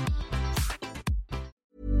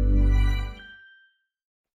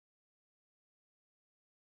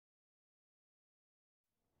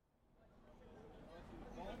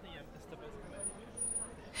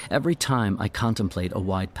 Every time I contemplate a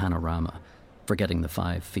wide panorama, forgetting the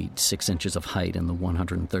 5 feet 6 inches of height and the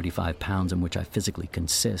 135 pounds in which I physically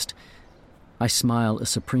consist, I smile a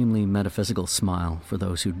supremely metaphysical smile for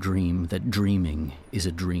those who dream that dreaming is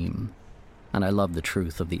a dream. And I love the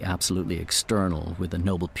truth of the absolutely external with a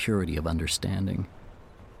noble purity of understanding.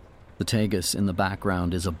 The Tagus in the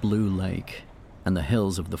background is a blue lake, and the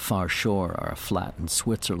hills of the far shore are a flat in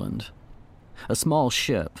Switzerland. A small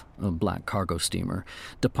ship, a black cargo steamer,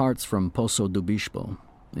 departs from Poço do Bispo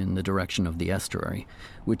in the direction of the estuary,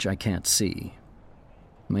 which I can't see.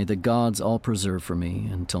 May the gods all preserve for me,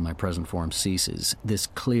 until my present form ceases, this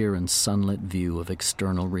clear and sunlit view of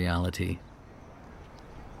external reality.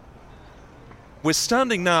 We're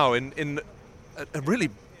standing now in a really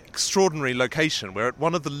extraordinary location. We're at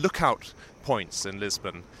one of the lookout points in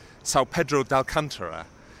Lisbon, São Pedro de Alcântara,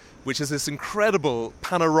 which is this incredible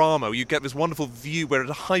panorama. You get this wonderful view. We're at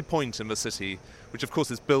a high point in the city, which of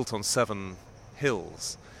course is built on 7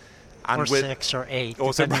 hills. And or 6 or 8,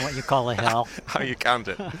 depending on what you call a hill. How you count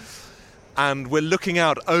it. And we're looking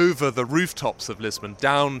out over the rooftops of Lisbon,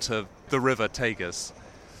 down to the river Tagus.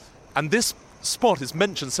 And this spot is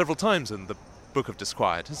mentioned several times in the Book of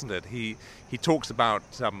Disquiet, isn't it? He talks about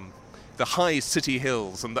the high city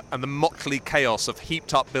hills and the motley chaos of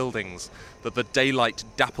heaped-up buildings that the daylight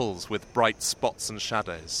dapples with bright spots and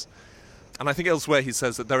shadows. And I think elsewhere he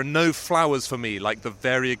says that there are no flowers for me like the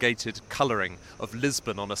variegated colouring of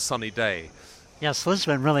Lisbon on a sunny day. Yes,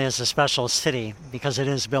 Lisbon really is a special city because it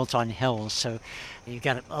is built on hills, so you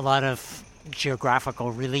get a lot of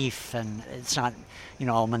geographical relief, and it's not,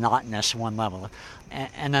 all monotonous at one level.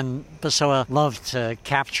 And then Pessoa loved to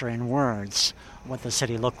capture in words what the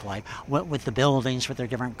city looked like, with the buildings, with their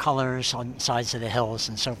different colors on sides of the hills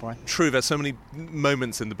and so forth. True, there's so many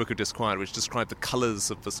moments in the Book of Disquiet which describe the colours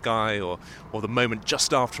of the sky or the moment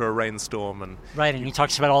just after a rainstorm. And right, and he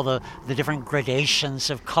talks about all the different gradations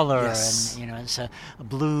of colour, yes. And it's a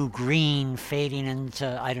blue, green fading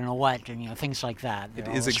into I don't know what, and things like that. It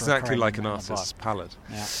is exactly like an artist's palette.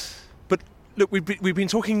 Yeah. But look, we've been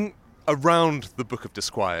talking around the Book of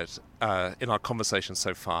Disquiet in our conversation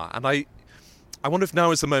so far, and I wonder if now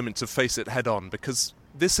is the moment to face it head on, because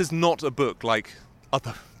this is not a book like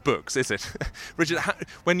other books, is it? Richard,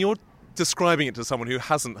 when you're describing it to someone who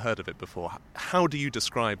hasn't heard of it before, how do you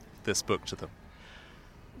describe this book to them?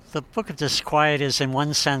 The Book of Disquiet is in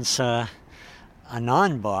one sense a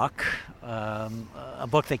non-book, a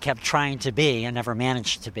book that kept trying to be and never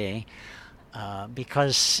managed to be,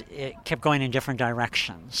 because it kept going in different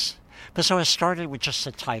directions. Pessoa started with just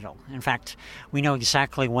a title. In fact, we know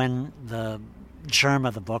exactly when the germ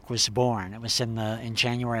of the book was born. It was in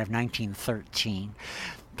January of 1913.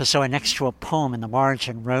 Pessoa, next to a poem in the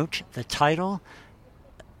margin, wrote the title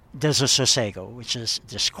Desassossego, which is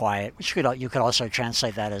disquiet, which you could also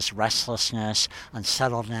translate that as restlessness,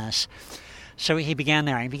 unsettledness. So he began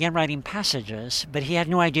there. He began writing passages, but he had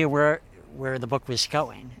no idea where the book was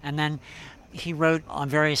going. And then he wrote on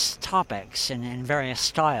various topics and in various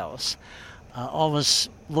styles, always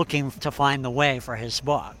looking to find the way for his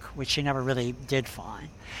book, which he never really did find.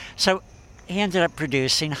 So he ended up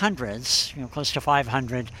producing hundreds, close to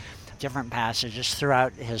 500 different passages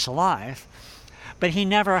throughout his life. But he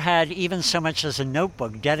never had even so much as a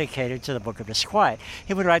notebook dedicated to the Book of Disquiet.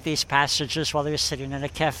 He would write these passages while he was sitting in a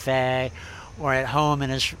cafe or at home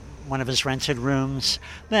in one of his rented rooms.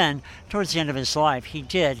 Then, towards the end of his life, he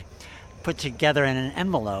did put together in an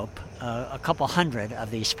envelope a couple hundred of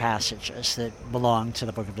these passages that belonged to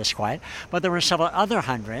the Book of Disquiet, but there were several other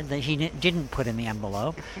hundred that he didn't put in the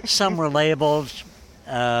envelope. Some were labeled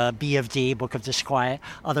B of D, Book of Disquiet,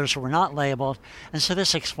 others were not labeled, and so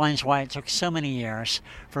this explains why it took so many years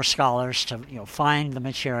for scholars to find the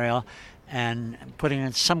material and put it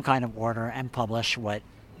in some kind of order and publish what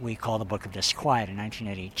we call the Book of Disquiet in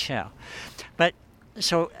 1982. But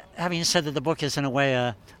so, having said that the book is in a way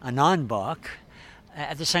a non-book,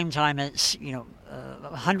 at the same time it's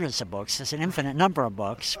hundreds of books. It's an infinite number of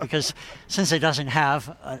books because since it doesn't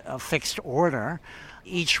have a fixed order,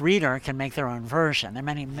 each reader can make their own version. There are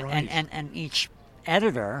many, right. and each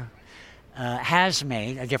editor has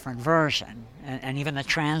made a different version, and even the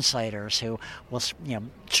translators who will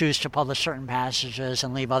choose to publish certain passages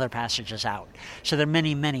and leave other passages out. So there are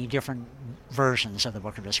many, many different versions of the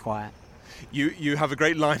Book of Disquiet. You have a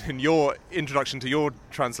great line in your introduction to your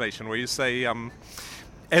translation where you say,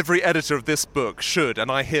 every editor of this book should, and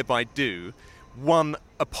I hereby do, 1,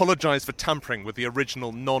 apologize for tampering with the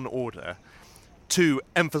original non-order, 2,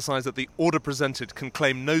 emphasize that the order presented can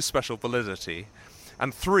claim no special validity,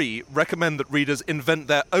 and 3, recommend that readers invent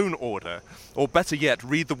their own order, or better yet,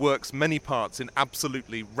 read the work's many parts in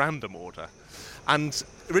absolutely random order. And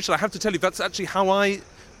Richard, I have to tell you, that's actually how I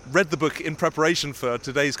read the book in preparation for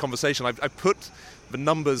today's conversation. I put the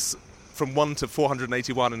numbers from 1 to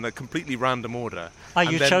 481 in a completely randtom order. Oh,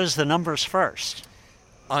 you chose the numbers first.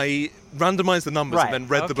 I randomized the numbers and then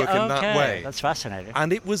read the book in that way. That's fascinating.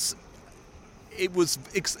 And it was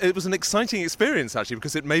an exciting experience actually,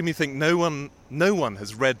 because it made me think no one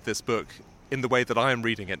has read this book in the way that I am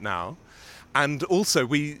reading it now. And also,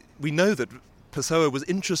 we know that Pessoa was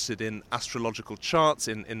interested in astrological charts,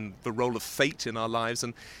 in the role of fate in our lives,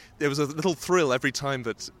 and there was a little thrill every time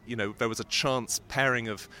that, there was a chance pairing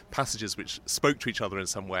of passages which spoke to each other in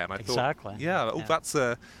some way. And I Exactly. thought, that's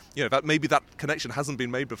that maybe that connection hasn't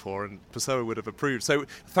been made before, and Pessoa would have approved. So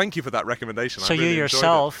thank you for that recommendation. So I really you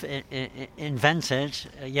yourself invented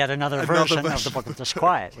yet another version of the Book of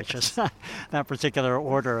Disquiet, which is that particular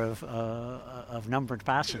order of numbered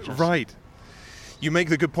passages. Right. You make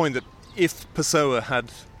the good point that if Pessoa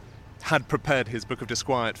had prepared his Book of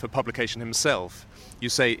Disquiet for publication himself, you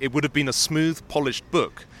say it would have been a smooth, polished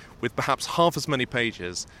book with perhaps half as many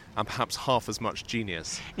pages and perhaps half as much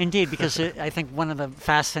genius. Indeed, because I think one of the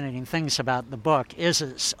fascinating things about the book is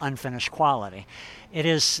its unfinished quality. It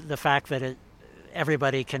is the fact that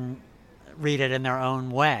everybody can read it in their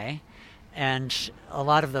own way, and a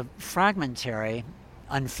lot of the fragmentary,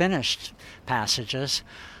 unfinished passages,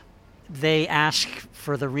 they ask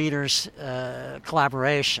for the reader's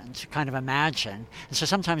collaboration to kind of imagine. And so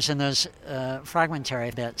sometimes in those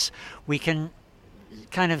fragmentary bits, we can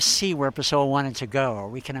kind of see where Pessoa wanted to go, or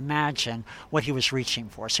we can imagine what he was reaching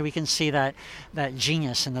for. So we can see that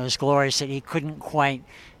genius and those glories that he couldn't quite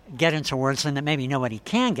get into words, and that maybe nobody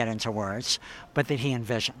can get into words, but that he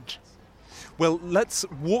envisioned. Well, let's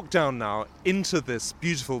walk down now into this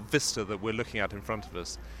beautiful vista that we're looking at in front of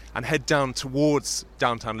us and head down towards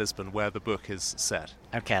downtown Lisbon where the book is set.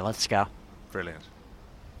 Okay, let's go. Brilliant.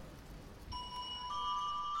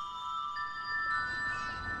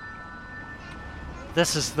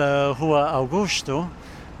 This is the Rua Augusto,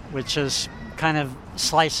 which is kind of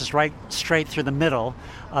slices right straight through the middle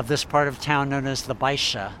of this part of town known as the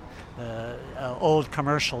Baixa, the old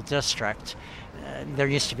commercial district. There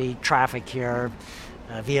used to be traffic here,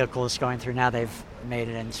 vehicles going through. Now they've made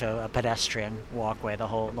it into a pedestrian walkway, the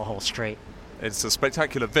whole street. It's a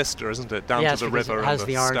spectacular vista, isn't it? Down yes, to the river it has and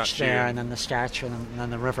the arch statue. there, and then the statue, and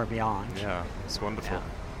then the river beyond. Yeah, it's wonderful. Yeah.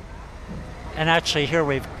 And actually here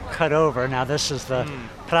we've cut over. Now this is the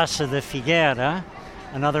Praça de Figueira,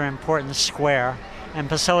 another important square. In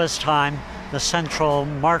Pessoa's time, the central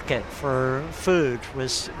market for food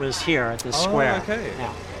was here at this square. Oh, okay.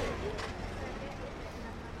 Yeah.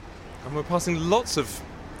 And we're passing lots of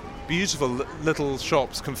beautiful little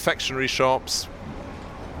shops, confectionery shops.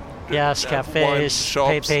 Yes, wine cafes,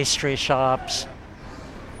 shops. pastry shops.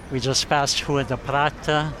 We just passed Rua da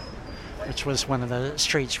Prata, which was one of the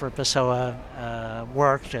streets where Pessoa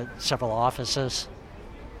worked at several offices.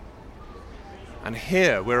 And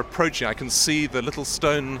here we're approaching, I can see the little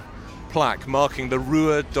stone plaque marking the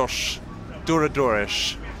Rua dos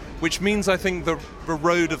Douradores, which means, I think, the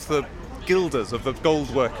road of the guilders, of the gold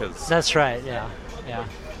workers. That's right, yeah.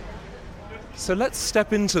 So let's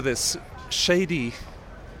step into this shady,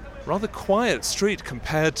 rather quiet street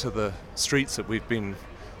compared to the streets that we've been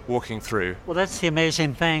walking through. Well, that's the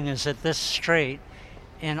amazing thing, is that this street,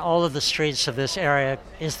 in all of the streets of this area,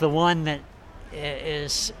 is the one that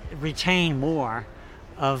is retained more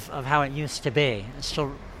of how it used to be. It's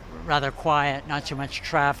still rather quiet, not too much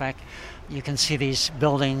traffic. You can see these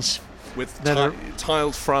buildings with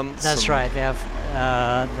tiled fronts. That's right. They have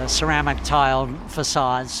the ceramic tiled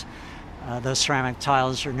facades. Those ceramic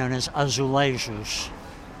tiles are known as azulejos.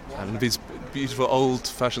 And these beautiful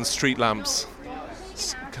old-fashioned street lamps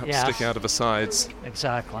sticking out of the sides.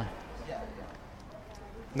 Exactly.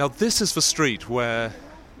 Now this is the street where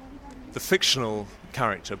the fictional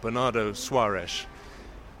character, Bernardo Soares,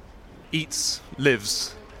 eats,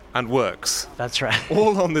 lives, and works. That's right.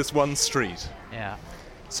 All on this one street. Yeah.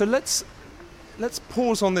 So let's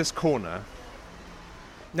pause on this corner.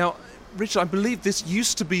 Now, Richard, I believe this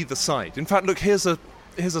used to be the site. In fact, look, here's a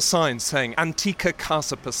sign saying Antica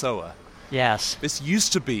Casa Pessoa. Yes. This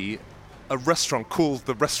used to be a restaurant called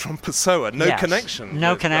the Restaurant Pessoa. No connection.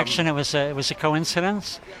 No connection. It was a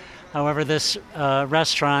coincidence. However, this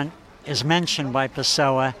restaurant is mentioned by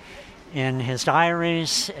Pessoa in his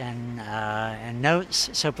diaries and notes.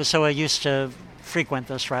 So Pessoa used to frequent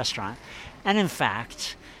this restaurant. And in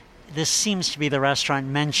fact, this seems to be the restaurant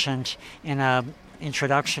mentioned in an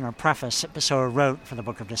introduction or preface that Pessoa wrote for the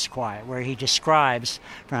Book of Disquiet, where he describes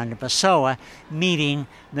Fernando Pessoa meeting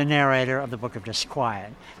the narrator of the Book of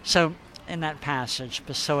Disquiet. So in that passage,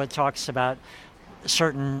 Pessoa talks about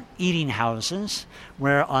certain eating houses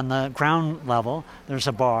where on the ground level there's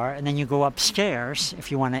a bar, and then you go upstairs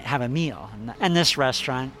if you want to have a meal. And this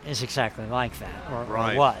restaurant is exactly like that, or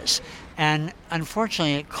was. And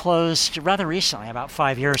unfortunately it closed rather recently, about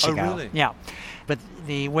 5 years ago. Oh, really? Yeah. But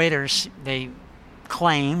the waiters, they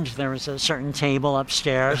claimed there was a certain table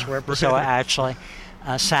upstairs where Pessoa actually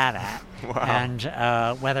sat at. Wow.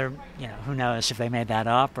 And whether, who knows if they made that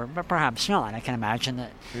up, but perhaps not. I can imagine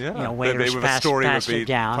that, waiters passed it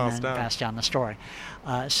down and passed down the story.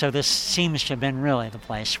 So this seems to have been really the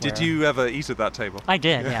place where... Did you ever eat at that table? I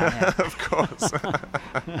did, yeah. Of course.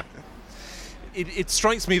 It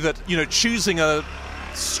strikes me that, choosing a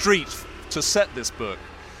street to set this book,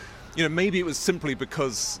 maybe it was simply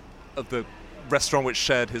because of the restaurant which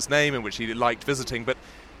shared his name and which he liked visiting, but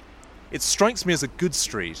it strikes me as a good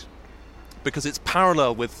street because it's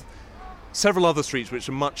parallel with several other streets which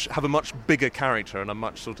have a much bigger character and a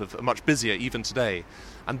much busier even today.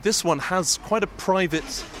 And this one has quite a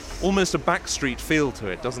private, almost a back street feel to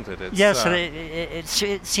it, doesn't it? Yes,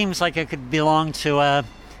 it seems like it could belong to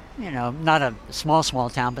not a small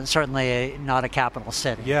town, but certainly not a capital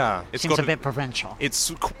city. Yeah. It seems a bit provincial.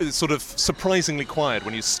 It's sort of surprisingly quiet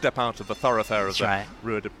when you step out of the thoroughfare of the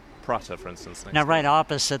Rua de Prata, for instance. Now, right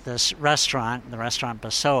opposite this restaurant, the restaurant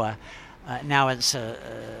Pessoa, now it's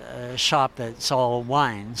a shop that's all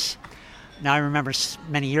wines. Now, I remember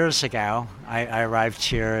many years ago, I arrived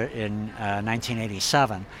here in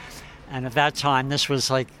 1987, and at that time this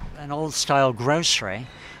was like an old-style grocery,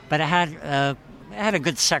 but it had a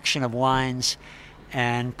good section of wines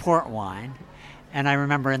and port wine. And I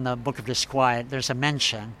remember in the Book of Disquiet, there's a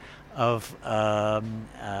mention of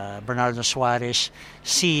Bernardo Soares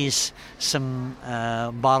sees some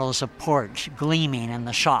bottles of port gleaming in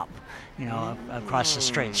the shop, across the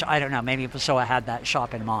street. So I don't know, maybe Pessoa had that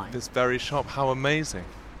shop in mind. This very shop, how amazing.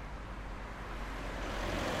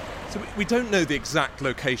 So we don't know the exact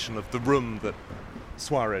location of the room that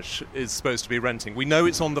Soares is supposed to be renting. We know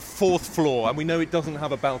it's on the 4th floor, and we know it doesn't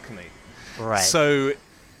have a balcony. Right. So,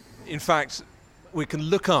 in fact, we can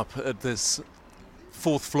look up at this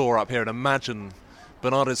 4th floor up here and imagine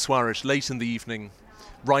Bernardo Soares late in the evening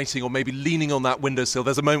writing or maybe leaning on that windowsill.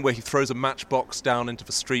 There's a moment where he throws a matchbox down into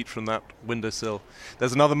the street from that windowsill.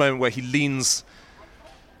 There's another moment where he leans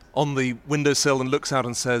on the windowsill and looks out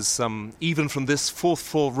and says, even from this 4th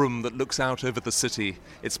floor room that looks out over the city,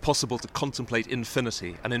 it's possible to contemplate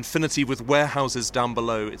infinity. An infinity with warehouses down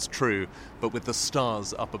below, it's true, but with the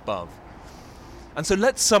stars up above. And so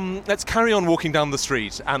let's carry on walking down the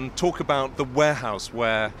street and talk about the warehouse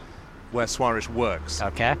where Soares works.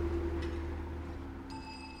 Okay.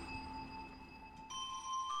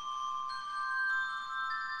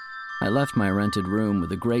 I left my rented room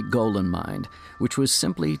with a great goal in mind, which was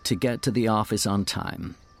simply to get to the office on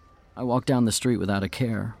time. I walked down the street without a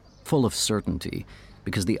care, full of certainty,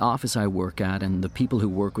 because the office I work at and the people who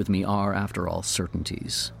work with me are, after all,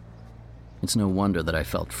 certainties. It's no wonder that I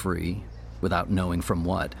felt free, without knowing from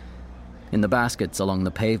what. In the baskets along the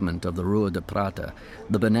pavement of the Rua de Prata,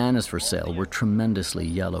 the bananas for sale were tremendously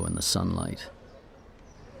yellow in the sunlight.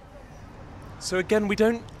 So again, we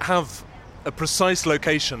don't have a precise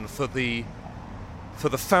location for the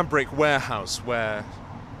fabric warehouse where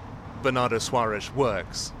Bernardo Soares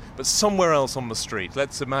works, but somewhere else on the street.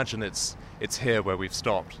 Let's imagine it's here where we've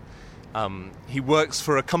stopped. He works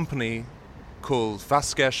for a company called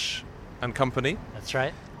Vasquez and Company. That's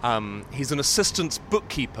right. He's an assistant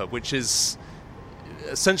bookkeeper, which is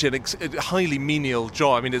essentially a highly menial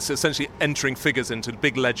job. I mean, it's essentially entering figures into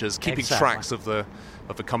big ledgers, keeping tracks of the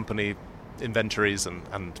company inventories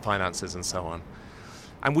and finances and so on.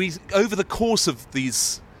 And we, over the course of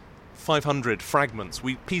these 500 fragments,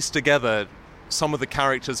 we piece together some of the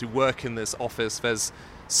characters who work in this office. There's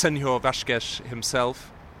Senor Vasquez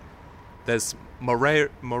himself. There's Moreira.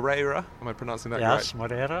 Am I pronouncing that right? Yes,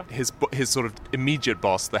 Moreira. His sort of immediate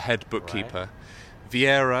boss, the head bookkeeper. Right.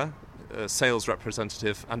 Vieira, a sales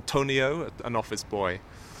representative. Antonio, an office boy.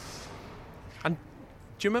 And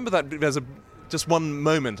do you remember that there's just one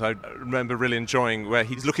moment I remember really enjoying where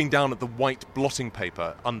he's looking down at the white blotting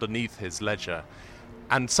paper underneath his ledger,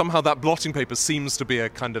 and somehow that blotting paper seems to be a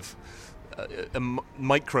kind of a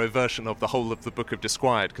micro version of the whole of the Book of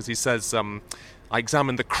Disquiet, because he says, I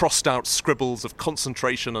examined the crossed out scribbles of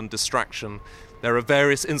concentration and distraction. There are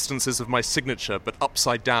various instances of my signature, but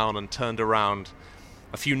upside down and turned around.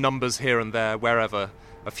 A few numbers here and there, wherever.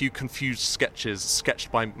 A few confused sketches sketched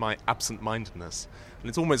by my absent-mindedness. And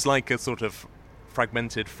it's almost like a sort of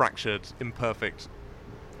fragmented, fractured, imperfect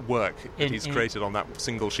work that he's created on that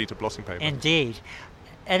single sheet of blotting paper. Indeed.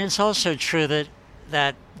 And it's also true that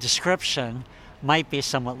that description might be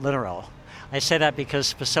somewhat literal. I say that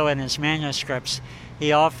because Pessoa in his manuscripts,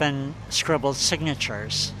 he often scribbled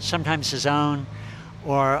signatures, sometimes his own,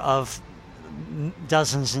 or of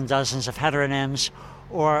dozens and dozens of heteronyms,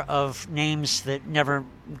 or of names that never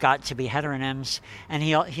got to be heteronyms. And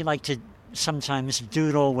he liked to sometimes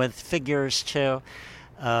doodle with figures too.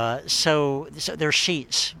 So there are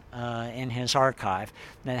sheets in his archive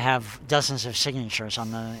that have dozens of signatures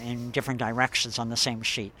in different directions on the same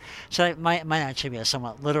sheet. So it might actually be a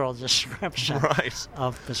somewhat literal description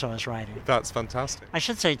of Pessoa's writing. That's fantastic. I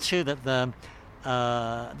should say too that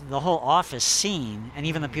the whole office scene and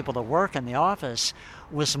even the people that work in the office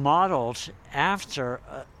was modeled after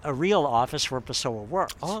a real office where Pessoa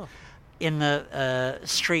worked. Oh. In the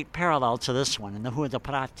street parallel to this one, in the Rua da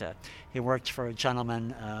Prata. He worked for a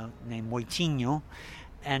gentleman named Moitinho,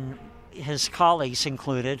 and his colleagues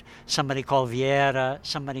included somebody called Vieira,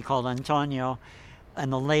 somebody called Antonio,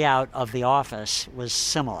 and the layout of the office was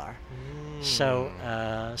similar. So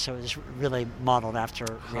it was really modeled after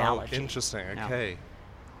reality. How interesting, okay.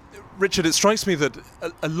 Yeah. Richard, it strikes me that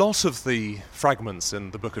a lot of the fragments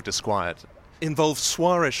in the Book of Disquiet involve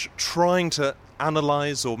Soares trying to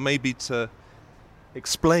analyze or maybe to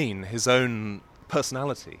explain his own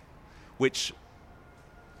personality, which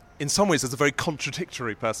in some ways is a very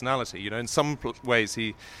contradictory personality. In some ways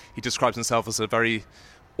he describes himself as a very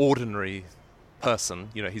ordinary person.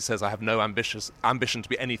 He says, I have no ambition to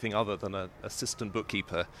be anything other than an assistant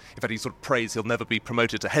bookkeeper. In fact, he sort of prays he'll never be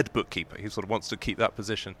promoted to head bookkeeper. He sort of wants to keep that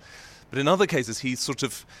position. But in other cases, he's sort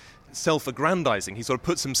of self-aggrandizing. He sort of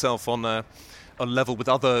puts himself on a level with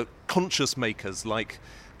other conscious makers like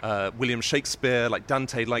William Shakespeare, like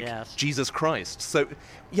Dante, like Jesus Christ. So,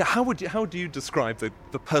 how do you describe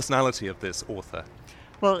the personality of this author?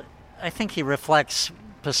 Well, I think he reflects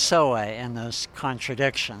Pessoa in those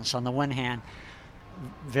contradictions. On the one hand,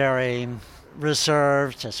 very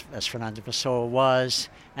reserved, as Fernando Pessoa was,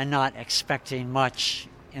 and not expecting much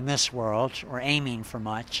in this world or aiming for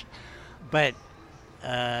much, but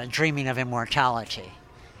dreaming of immortality.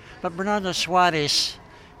 But Bernardo Soares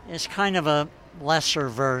is kind of a lesser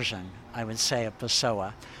version, I would say, of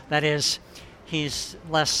Pessoa. That is, he's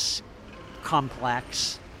less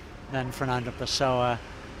complex than Fernando Pessoa,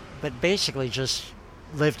 but basically just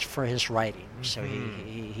lived for his writing. So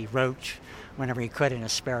he wrote whenever he could in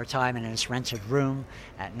his spare time in his rented room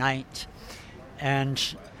at night,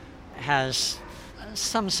 and has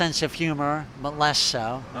some sense of humor, but less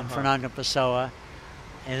so. And Fernando Pessoa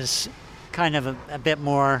is kind of a bit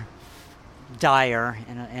more dire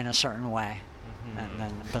in a certain way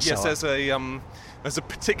than Pessoa. Yes, there's a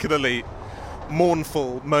particularly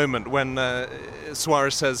mournful moment when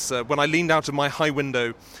Soares says, when I leaned out of my high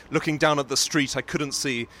window, looking down at the street I couldn't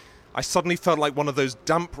see, I suddenly felt like one of those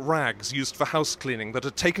damp rags used for house cleaning that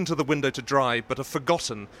are taken to the window to dry but are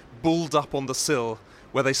forgotten, balled up on the sill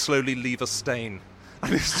where they slowly leave a stain.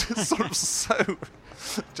 And it's just sort of so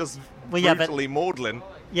brutally maudlin.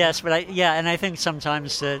 Yes, but I think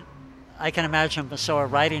sometimes that I can imagine Pessoa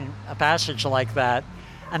writing a passage like that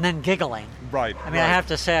and then giggling. Right. I mean, I have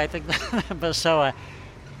to say, I think Pessoa,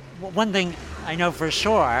 one thing I know for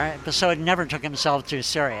sure, Pessoa never took himself too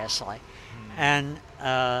seriously. And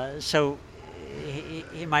so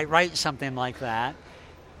he might write something like that,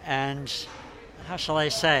 and how shall I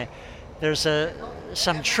say, there's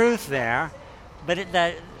some truth there, but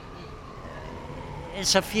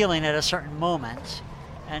it's a feeling at a certain moment,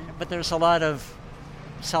 but there's a lot of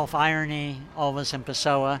self-irony always in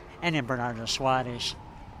Pessoa and in Bernardo Soares.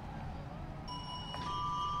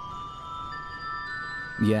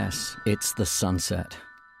 Yes, it's the sunset.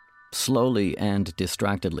 Slowly and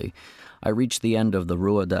distractedly, I reach the end of the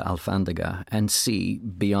Rua da Alfândega and see,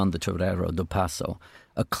 beyond the Torero do Passo,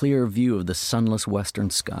 a clear view of the sunless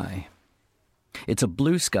western sky. It's a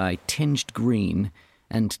blue sky tinged green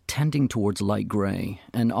and tending towards light gray,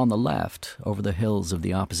 and on the left, over the hills of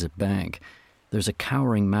the opposite bank, there's a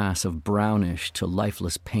cowering mass of brownish to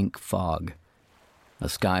lifeless pink fog. A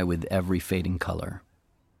sky with every fading color.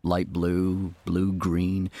 Light blue,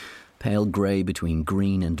 blue-green, pale gray between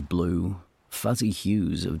green and blue, fuzzy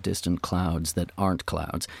hues of distant clouds that aren't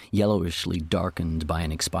clouds, yellowishly darkened by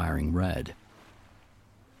an expiring red.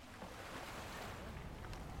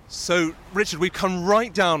 So, Richard, we've come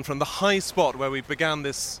right down from the high spot where we began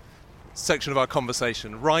this section of our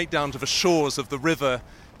conversation, right down to the shores of the river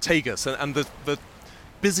Tagus, and the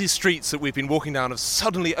busy streets that we've been walking down have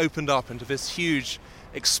suddenly opened up into this huge,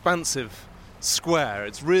 expansive square.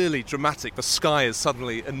 It's really dramatic. The sky is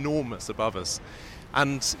suddenly enormous above us.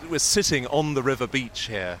 And we're sitting on the river beach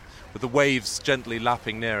here with the waves gently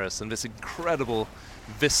lapping near us and this incredible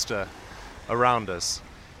vista around us.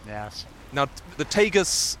 Yes. Now, the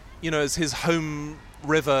Tagus, as his home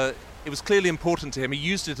river, it was clearly important to him. He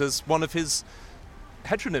used it as one of his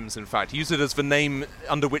heteronyms, in fact. He used it as the name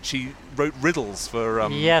under which he wrote riddles for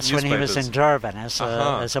yes, newspapers. When he was in Durban as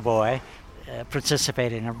a boy.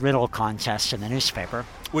 participated in a riddle contest in the newspaper.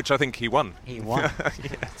 Which I think he won. He won.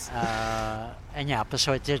 Yes. And yeah,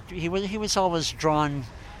 so it did. He was always drawn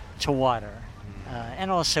to water.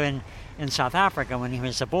 And also in South Africa, when he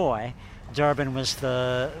was a boy, Durban was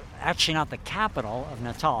actually not the capital of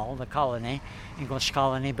Natal, the colony, English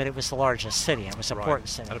colony, but it was the largest city. It was a port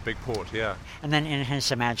city. And a big port, yeah. And then in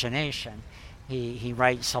his imagination, he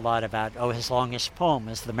writes a lot about, his longest poem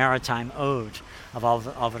is the Maritime Ode of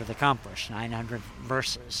Álvaro de Campos, 900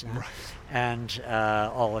 verses. Right. And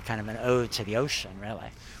all kind of an ode to the ocean, really.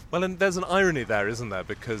 Well, and there's an irony there, isn't there?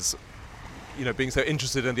 Because, being so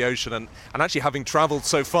interested in the ocean and actually having travelled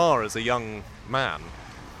so far as a young man,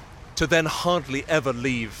 to then hardly ever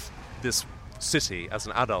leave this city as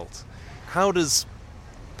an adult. How does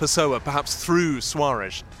Pessoa, perhaps through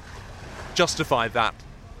Soares, justify that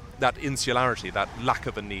insularity, that lack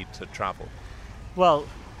of a need to travel? Well,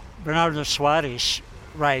 Bernardo Soares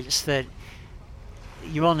writes that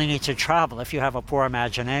you only need to travel if you have a poor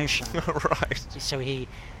imagination. Right. So he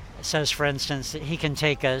says, for instance, that he can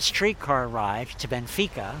take a streetcar ride to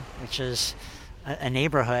Benfica, which is a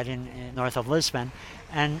neighborhood in north of Lisbon,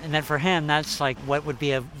 and then for him that's like what would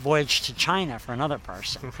be a voyage to China for another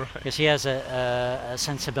person, because he has a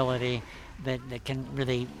sensibility that can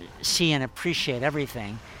really see and appreciate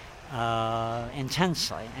everything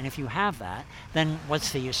intensely. And if you have that, then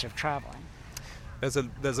what's the use of traveling?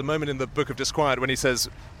 There's a moment in the Book of Disquiet when he says,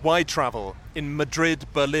 why travel? In Madrid,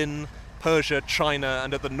 Berlin, Persia, China,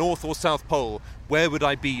 and at the North or South Pole, where would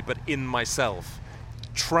I be but in myself?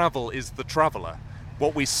 Travel is the traveller.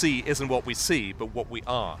 What we see isn't what we see, but what we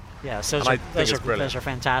are. Yeah, so those are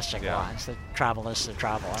fantastic lines. The travel is the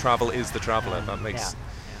traveller. Travel is the traveller. That makes,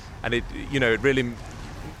 and it really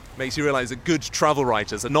makes you realise that good travel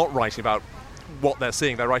writers are not writing about what they're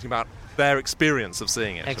seeing; they're writing about their experience of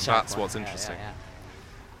seeing it, exactly. And that's what's interesting.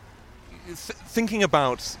 Yeah. Thinking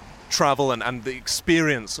about travel and the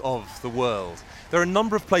experience of the world, there are a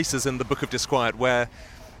number of places in the Book of Disquiet where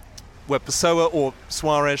Pessoa or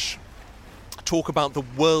Soares talk about the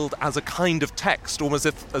world as a kind of text, almost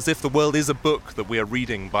as if the world is a book that we are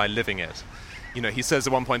reading by living it. He says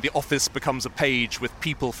at one point, the office becomes a page with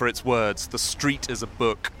people for its words, the street is a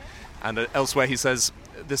book. And elsewhere he says,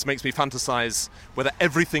 this makes me fantasize whether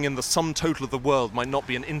everything in the sum total of the world might not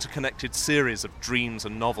be an interconnected series of dreams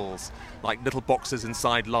and novels, like little boxes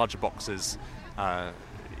inside larger boxes,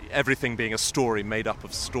 everything being a story made up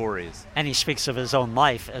of stories. And he speaks of his own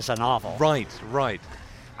life as a novel. Right.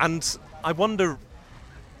 And I wonder,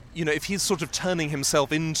 if he's sort of turning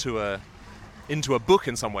himself into a book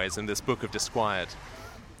in some ways in this Book of Disquiet.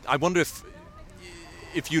 I wonder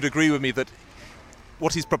if you'd agree with me that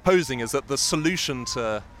what he's proposing is that the solution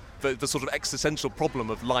to the sort of existential problem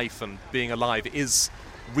of life and being alive is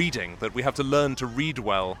reading, that we have to learn to read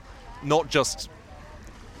well, not just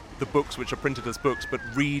the books which are printed as books, but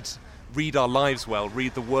read our lives well,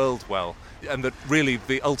 read the world well, and that really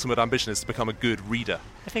the ultimate ambition is to become a good reader.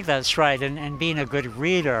 I think that's right, and being a good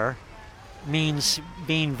reader means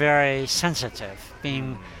being very sensitive,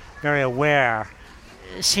 being very aware,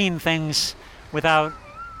 seeing things without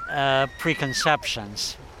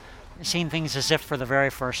preconceptions, seeing things as if for the very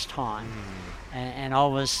first time, and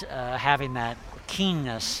always having that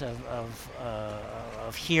keenness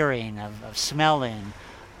of hearing, of smelling,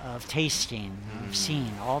 of tasting, of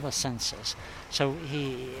seeing, all the senses. So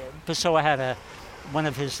Pessoa had one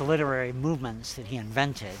of his literary movements that he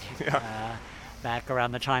invented back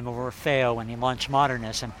around the time of Orfeo when he launched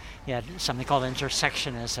modernism. He had something called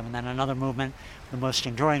intersectionism, and then another movement, the most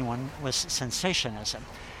enduring one, was sensationism.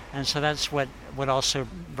 And so that's what also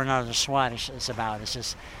Bernardo Soares is about, is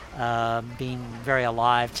this being very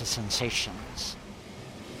alive to sensations.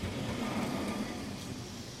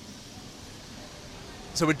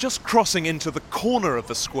 So we're just crossing into the corner of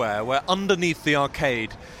the square where underneath the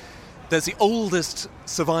arcade there's the oldest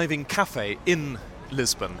surviving cafe in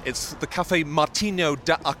Lisbon. It's the Café Martinho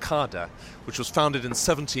da Arcada, which was founded in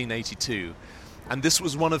 1782. And this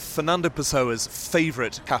was one of Fernando Pessoa's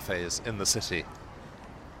favourite cafes in the city.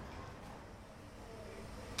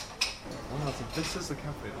 Wow, so this is the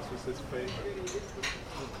cafe. This was his favourite.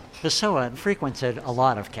 Pessoa frequented a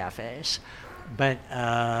lot of cafes, but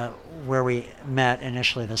where we met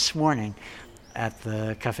initially this morning at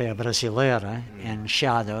the Café Brasileira in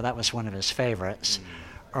Chiado, that was one of his favorites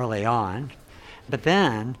early on. But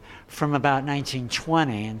then, from about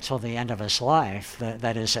 1920 until the end of his life,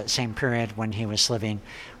 that is that same period when he was living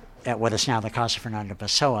at what is now the Casa Fernando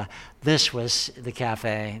Pessoa, this was the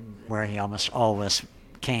cafe where he almost always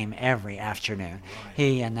came every afternoon.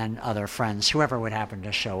 He and then other friends, whoever would happen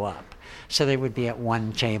to show up. So they would be at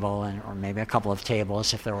one table or maybe a couple of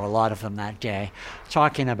tables if there were a lot of them that day,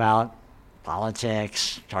 talking about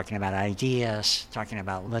politics, talking about ideas, talking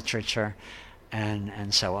about literature,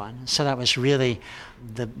 and so on. So that was really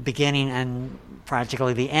the beginning and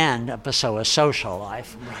practically the end of Pessoa's social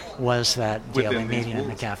life, was that daily meeting in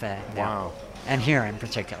the cafe. Wow. Yeah. And here in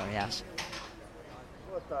particular, yes.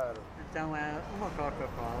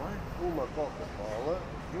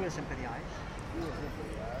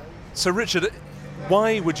 So Richard,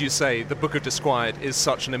 why would you say the Book of Disquiet is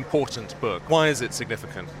such an important book? Why is it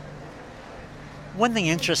significant? One thing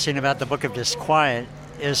interesting about the Book of Disquiet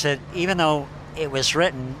is that even though it was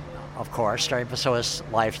written, of course, during Pessoa's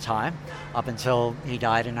lifetime, up until he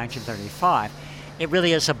died in 1935, it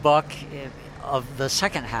really is a book of the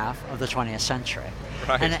second half of the 20th century.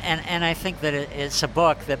 Right. And I think that it's a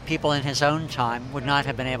book that people in his own time would not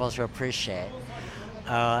have been able to appreciate.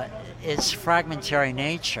 Its fragmentary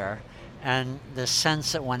nature and the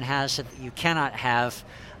sense that one has that you cannot have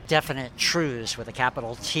definite truths with a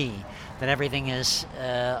capital T, that everything is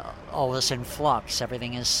always in flux,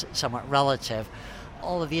 everything is somewhat relative.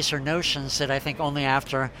 All of these are notions that I think only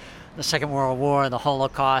after the Second World War, the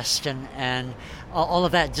Holocaust, and all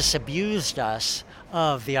of that disabused us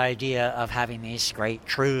of the idea of having these great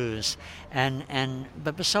truths.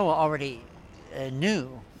 But Pessoa already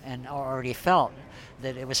knew and already felt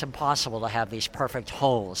that it was impossible to have these perfect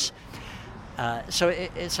wholes. So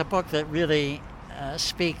it's a book that really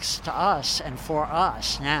speaks to us and for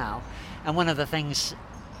us now. And one of the things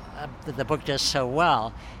that the book does so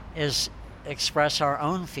well is express our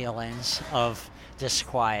own feelings of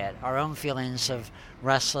disquiet, our own feelings of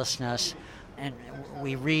restlessness. And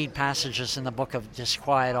we read passages in the Book of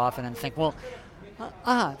Disquiet often and think, well,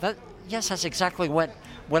 that's exactly what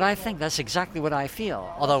I think, that's exactly what I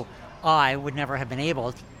feel. Although I would never have been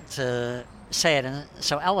able to say it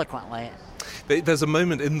so eloquently. There's a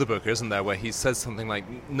moment in the book, isn't there, where he says something like,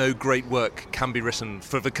 no great work can be written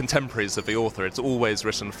for the contemporaries of the author. It's always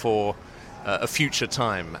written for a future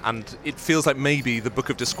time. And it feels like maybe the Book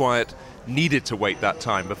of Disquiet needed to wait that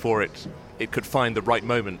time before it could find the right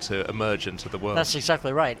moment to emerge into the world. That's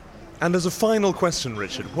exactly right. And as a final question,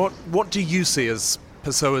 Richard, what do you see as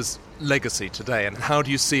Pessoa's legacy today, and how do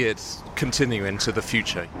you see it continue into the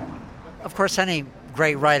future? Of course, any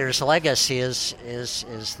great writer's legacy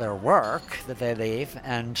is their work that they leave,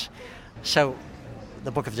 and so the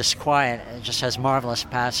Book of Disquiet just has marvelous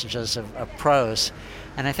passages of prose,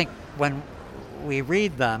 and I think when we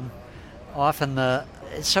read them, often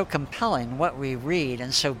it's so compelling what we read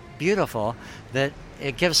and so beautiful that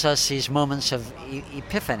it gives us these moments of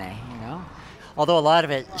epiphany, Although a lot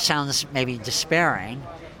of it sounds maybe despairing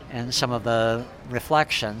in some of the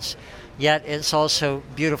reflections, yet it's also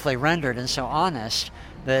beautifully rendered and so honest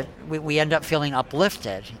that we end up feeling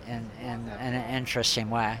uplifted in an interesting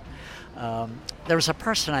way. There was a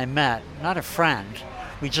person I met, not a friend,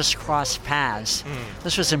 we just crossed paths.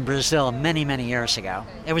 This was in Brazil many, many years ago.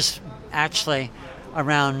 It was actually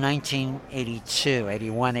around 1982,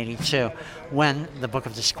 81, 82, when the Book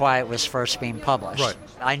of Disquiet was first being published. Right.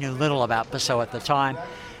 I knew little about Pessoa at the time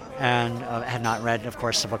and had not read, of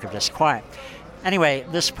course, the Book of Disquiet. Anyway,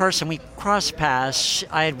 this person, we crossed paths.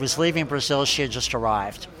 I was leaving Brazil. She had just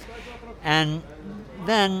arrived. And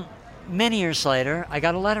then, many years later, I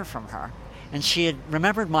got a letter from her. And she had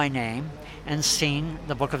remembered my name and seen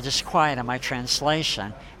the Book of Disquiet in my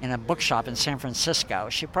translation in a bookshop in San Francisco.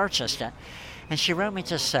 She purchased it. And she wrote me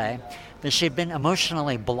to say that she had been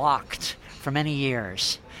emotionally blocked for many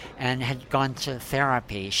years and had gone to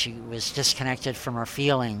therapy. She was disconnected from her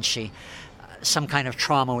feelings. Some kind of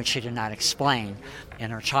trauma which she did not explain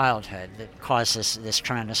in her childhood that causes this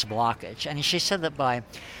tremendous blockage. And she said that by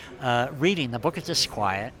reading the Book of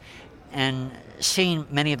Disquiet and seeing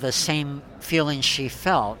many of the same feelings she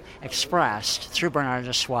felt expressed through Bernardo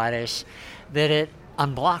Soares, that it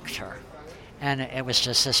unblocked her. And it was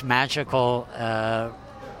just this magical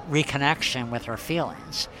reconnection with her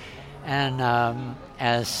feelings. And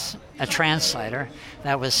as a translator,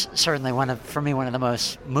 that was certainly for me one of the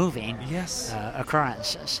most moving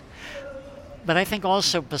occurrences. But I think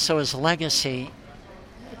also Pessoa's legacy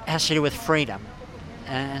has to do with freedom.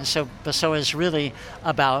 And so Pessoa is really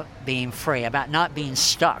about being free, about not being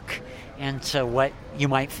stuck into what you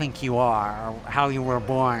might think you are, or how you were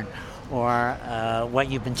born, or what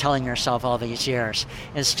you've been telling yourself all these years,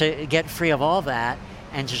 is to get free of all that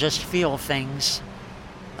and to just feel things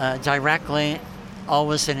directly,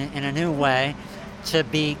 always in a new way, to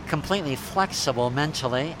be completely flexible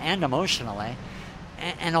mentally and emotionally,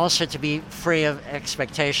 and also to be free of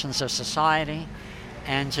expectations of society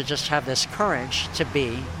and to just have this courage to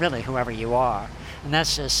be really whoever you are. And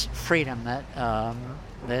that's this freedom that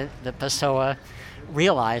that Pessoa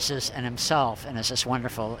realizes in himself, and is this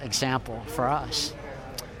wonderful example for us.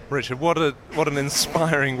 Richard, what an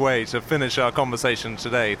inspiring way to finish our conversation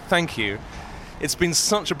today. Thank you. It's been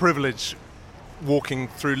such a privilege walking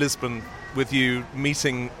through Lisbon with you,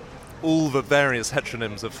 meeting all the various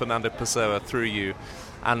heteronyms of Fernando Pessoa through you.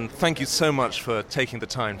 And thank you so much for taking the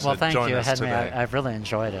time to join us today. Henry. I've really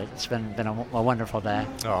enjoyed it. It's been a wonderful day.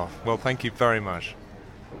 Oh, well, thank you very much.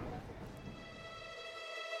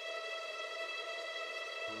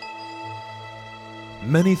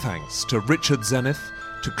 Many thanks to Richard Zenith,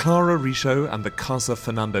 to Clara Richo and the Casa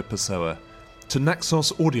Fernando Pessoa, to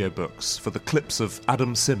Naxos Audiobooks for the clips of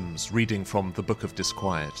Adam Sims reading from The Book of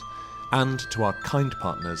Disquiet, and to our kind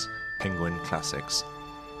partners, Penguin Classics.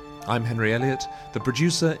 I'm Henry Elliott, the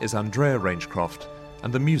producer is Andrea Rangecroft,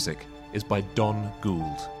 and the music is by Don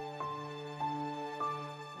Gould.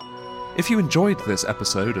 If you enjoyed this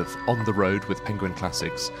episode of On the Road with Penguin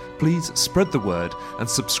Classics, please spread the word and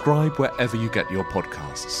subscribe wherever you get your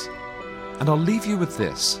podcasts. And I'll leave you with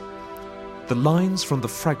this. The lines from the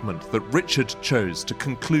fragment that Richard chose to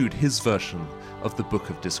conclude his version of the Book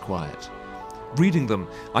of Disquiet. Reading them,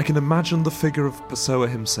 I can imagine the figure of Pessoa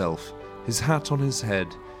himself, his hat on his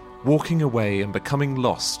head, walking away and becoming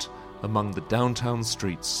lost among the downtown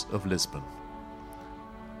streets of Lisbon.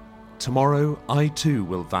 Tomorrow I too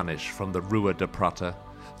will vanish from the Rua da Prata,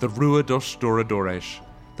 the Rua dos Douradores,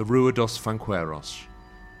 the Rua dos Fanqueiros.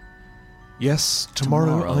 Yes,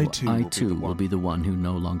 tomorrow I too will be the one who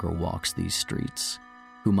no longer walks these streets,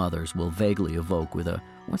 whom others will vaguely evoke with a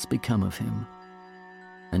 "what's become of him?"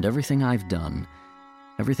 And everything I've done,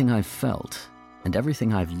 everything I've felt, and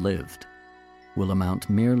everything I've lived will amount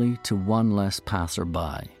merely to one less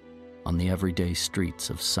passer-by on the everyday streets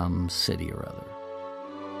of some city or other.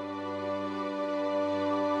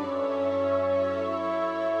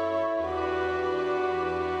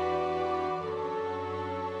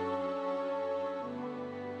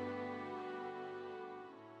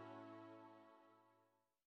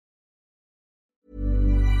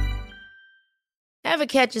 Ever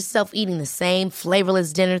catch yourself eating the same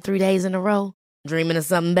flavorless dinner 3 days in a row? Dreaming of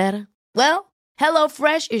something better? Well,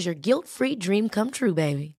 HelloFresh is your guilt-free dream come true,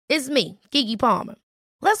 baby. It's me, Keke Palmer.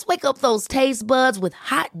 Let's wake up those taste buds with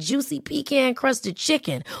hot, juicy pecan-crusted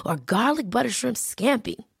chicken or garlic butter shrimp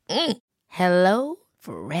scampi. Hello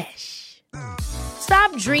Fresh.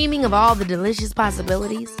 Stop dreaming of all the delicious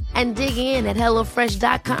possibilities and dig in at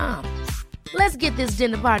HelloFresh.com. Let's get this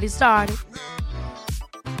dinner party started.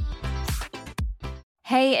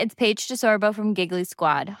 Hey, it's Paige DeSorbo from Giggly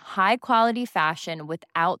Squad. High quality fashion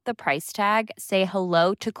without the price tag. Say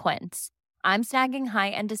hello to Quince. I'm snagging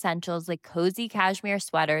high-end essentials like cozy cashmere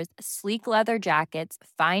sweaters, sleek leather jackets,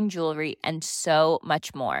 fine jewelry, and so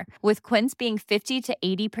much more. With Quince being 50 to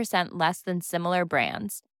 80% less than similar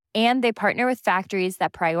brands. And they partner with factories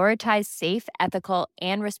that prioritize safe, ethical,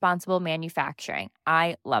 and responsible manufacturing.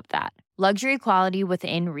 I love that. Luxury quality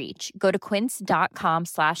within reach. Go to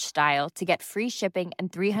quince.com/style to get free shipping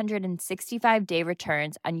and 365-day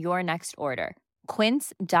returns on your next order.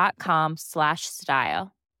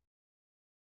 Quince.com/style.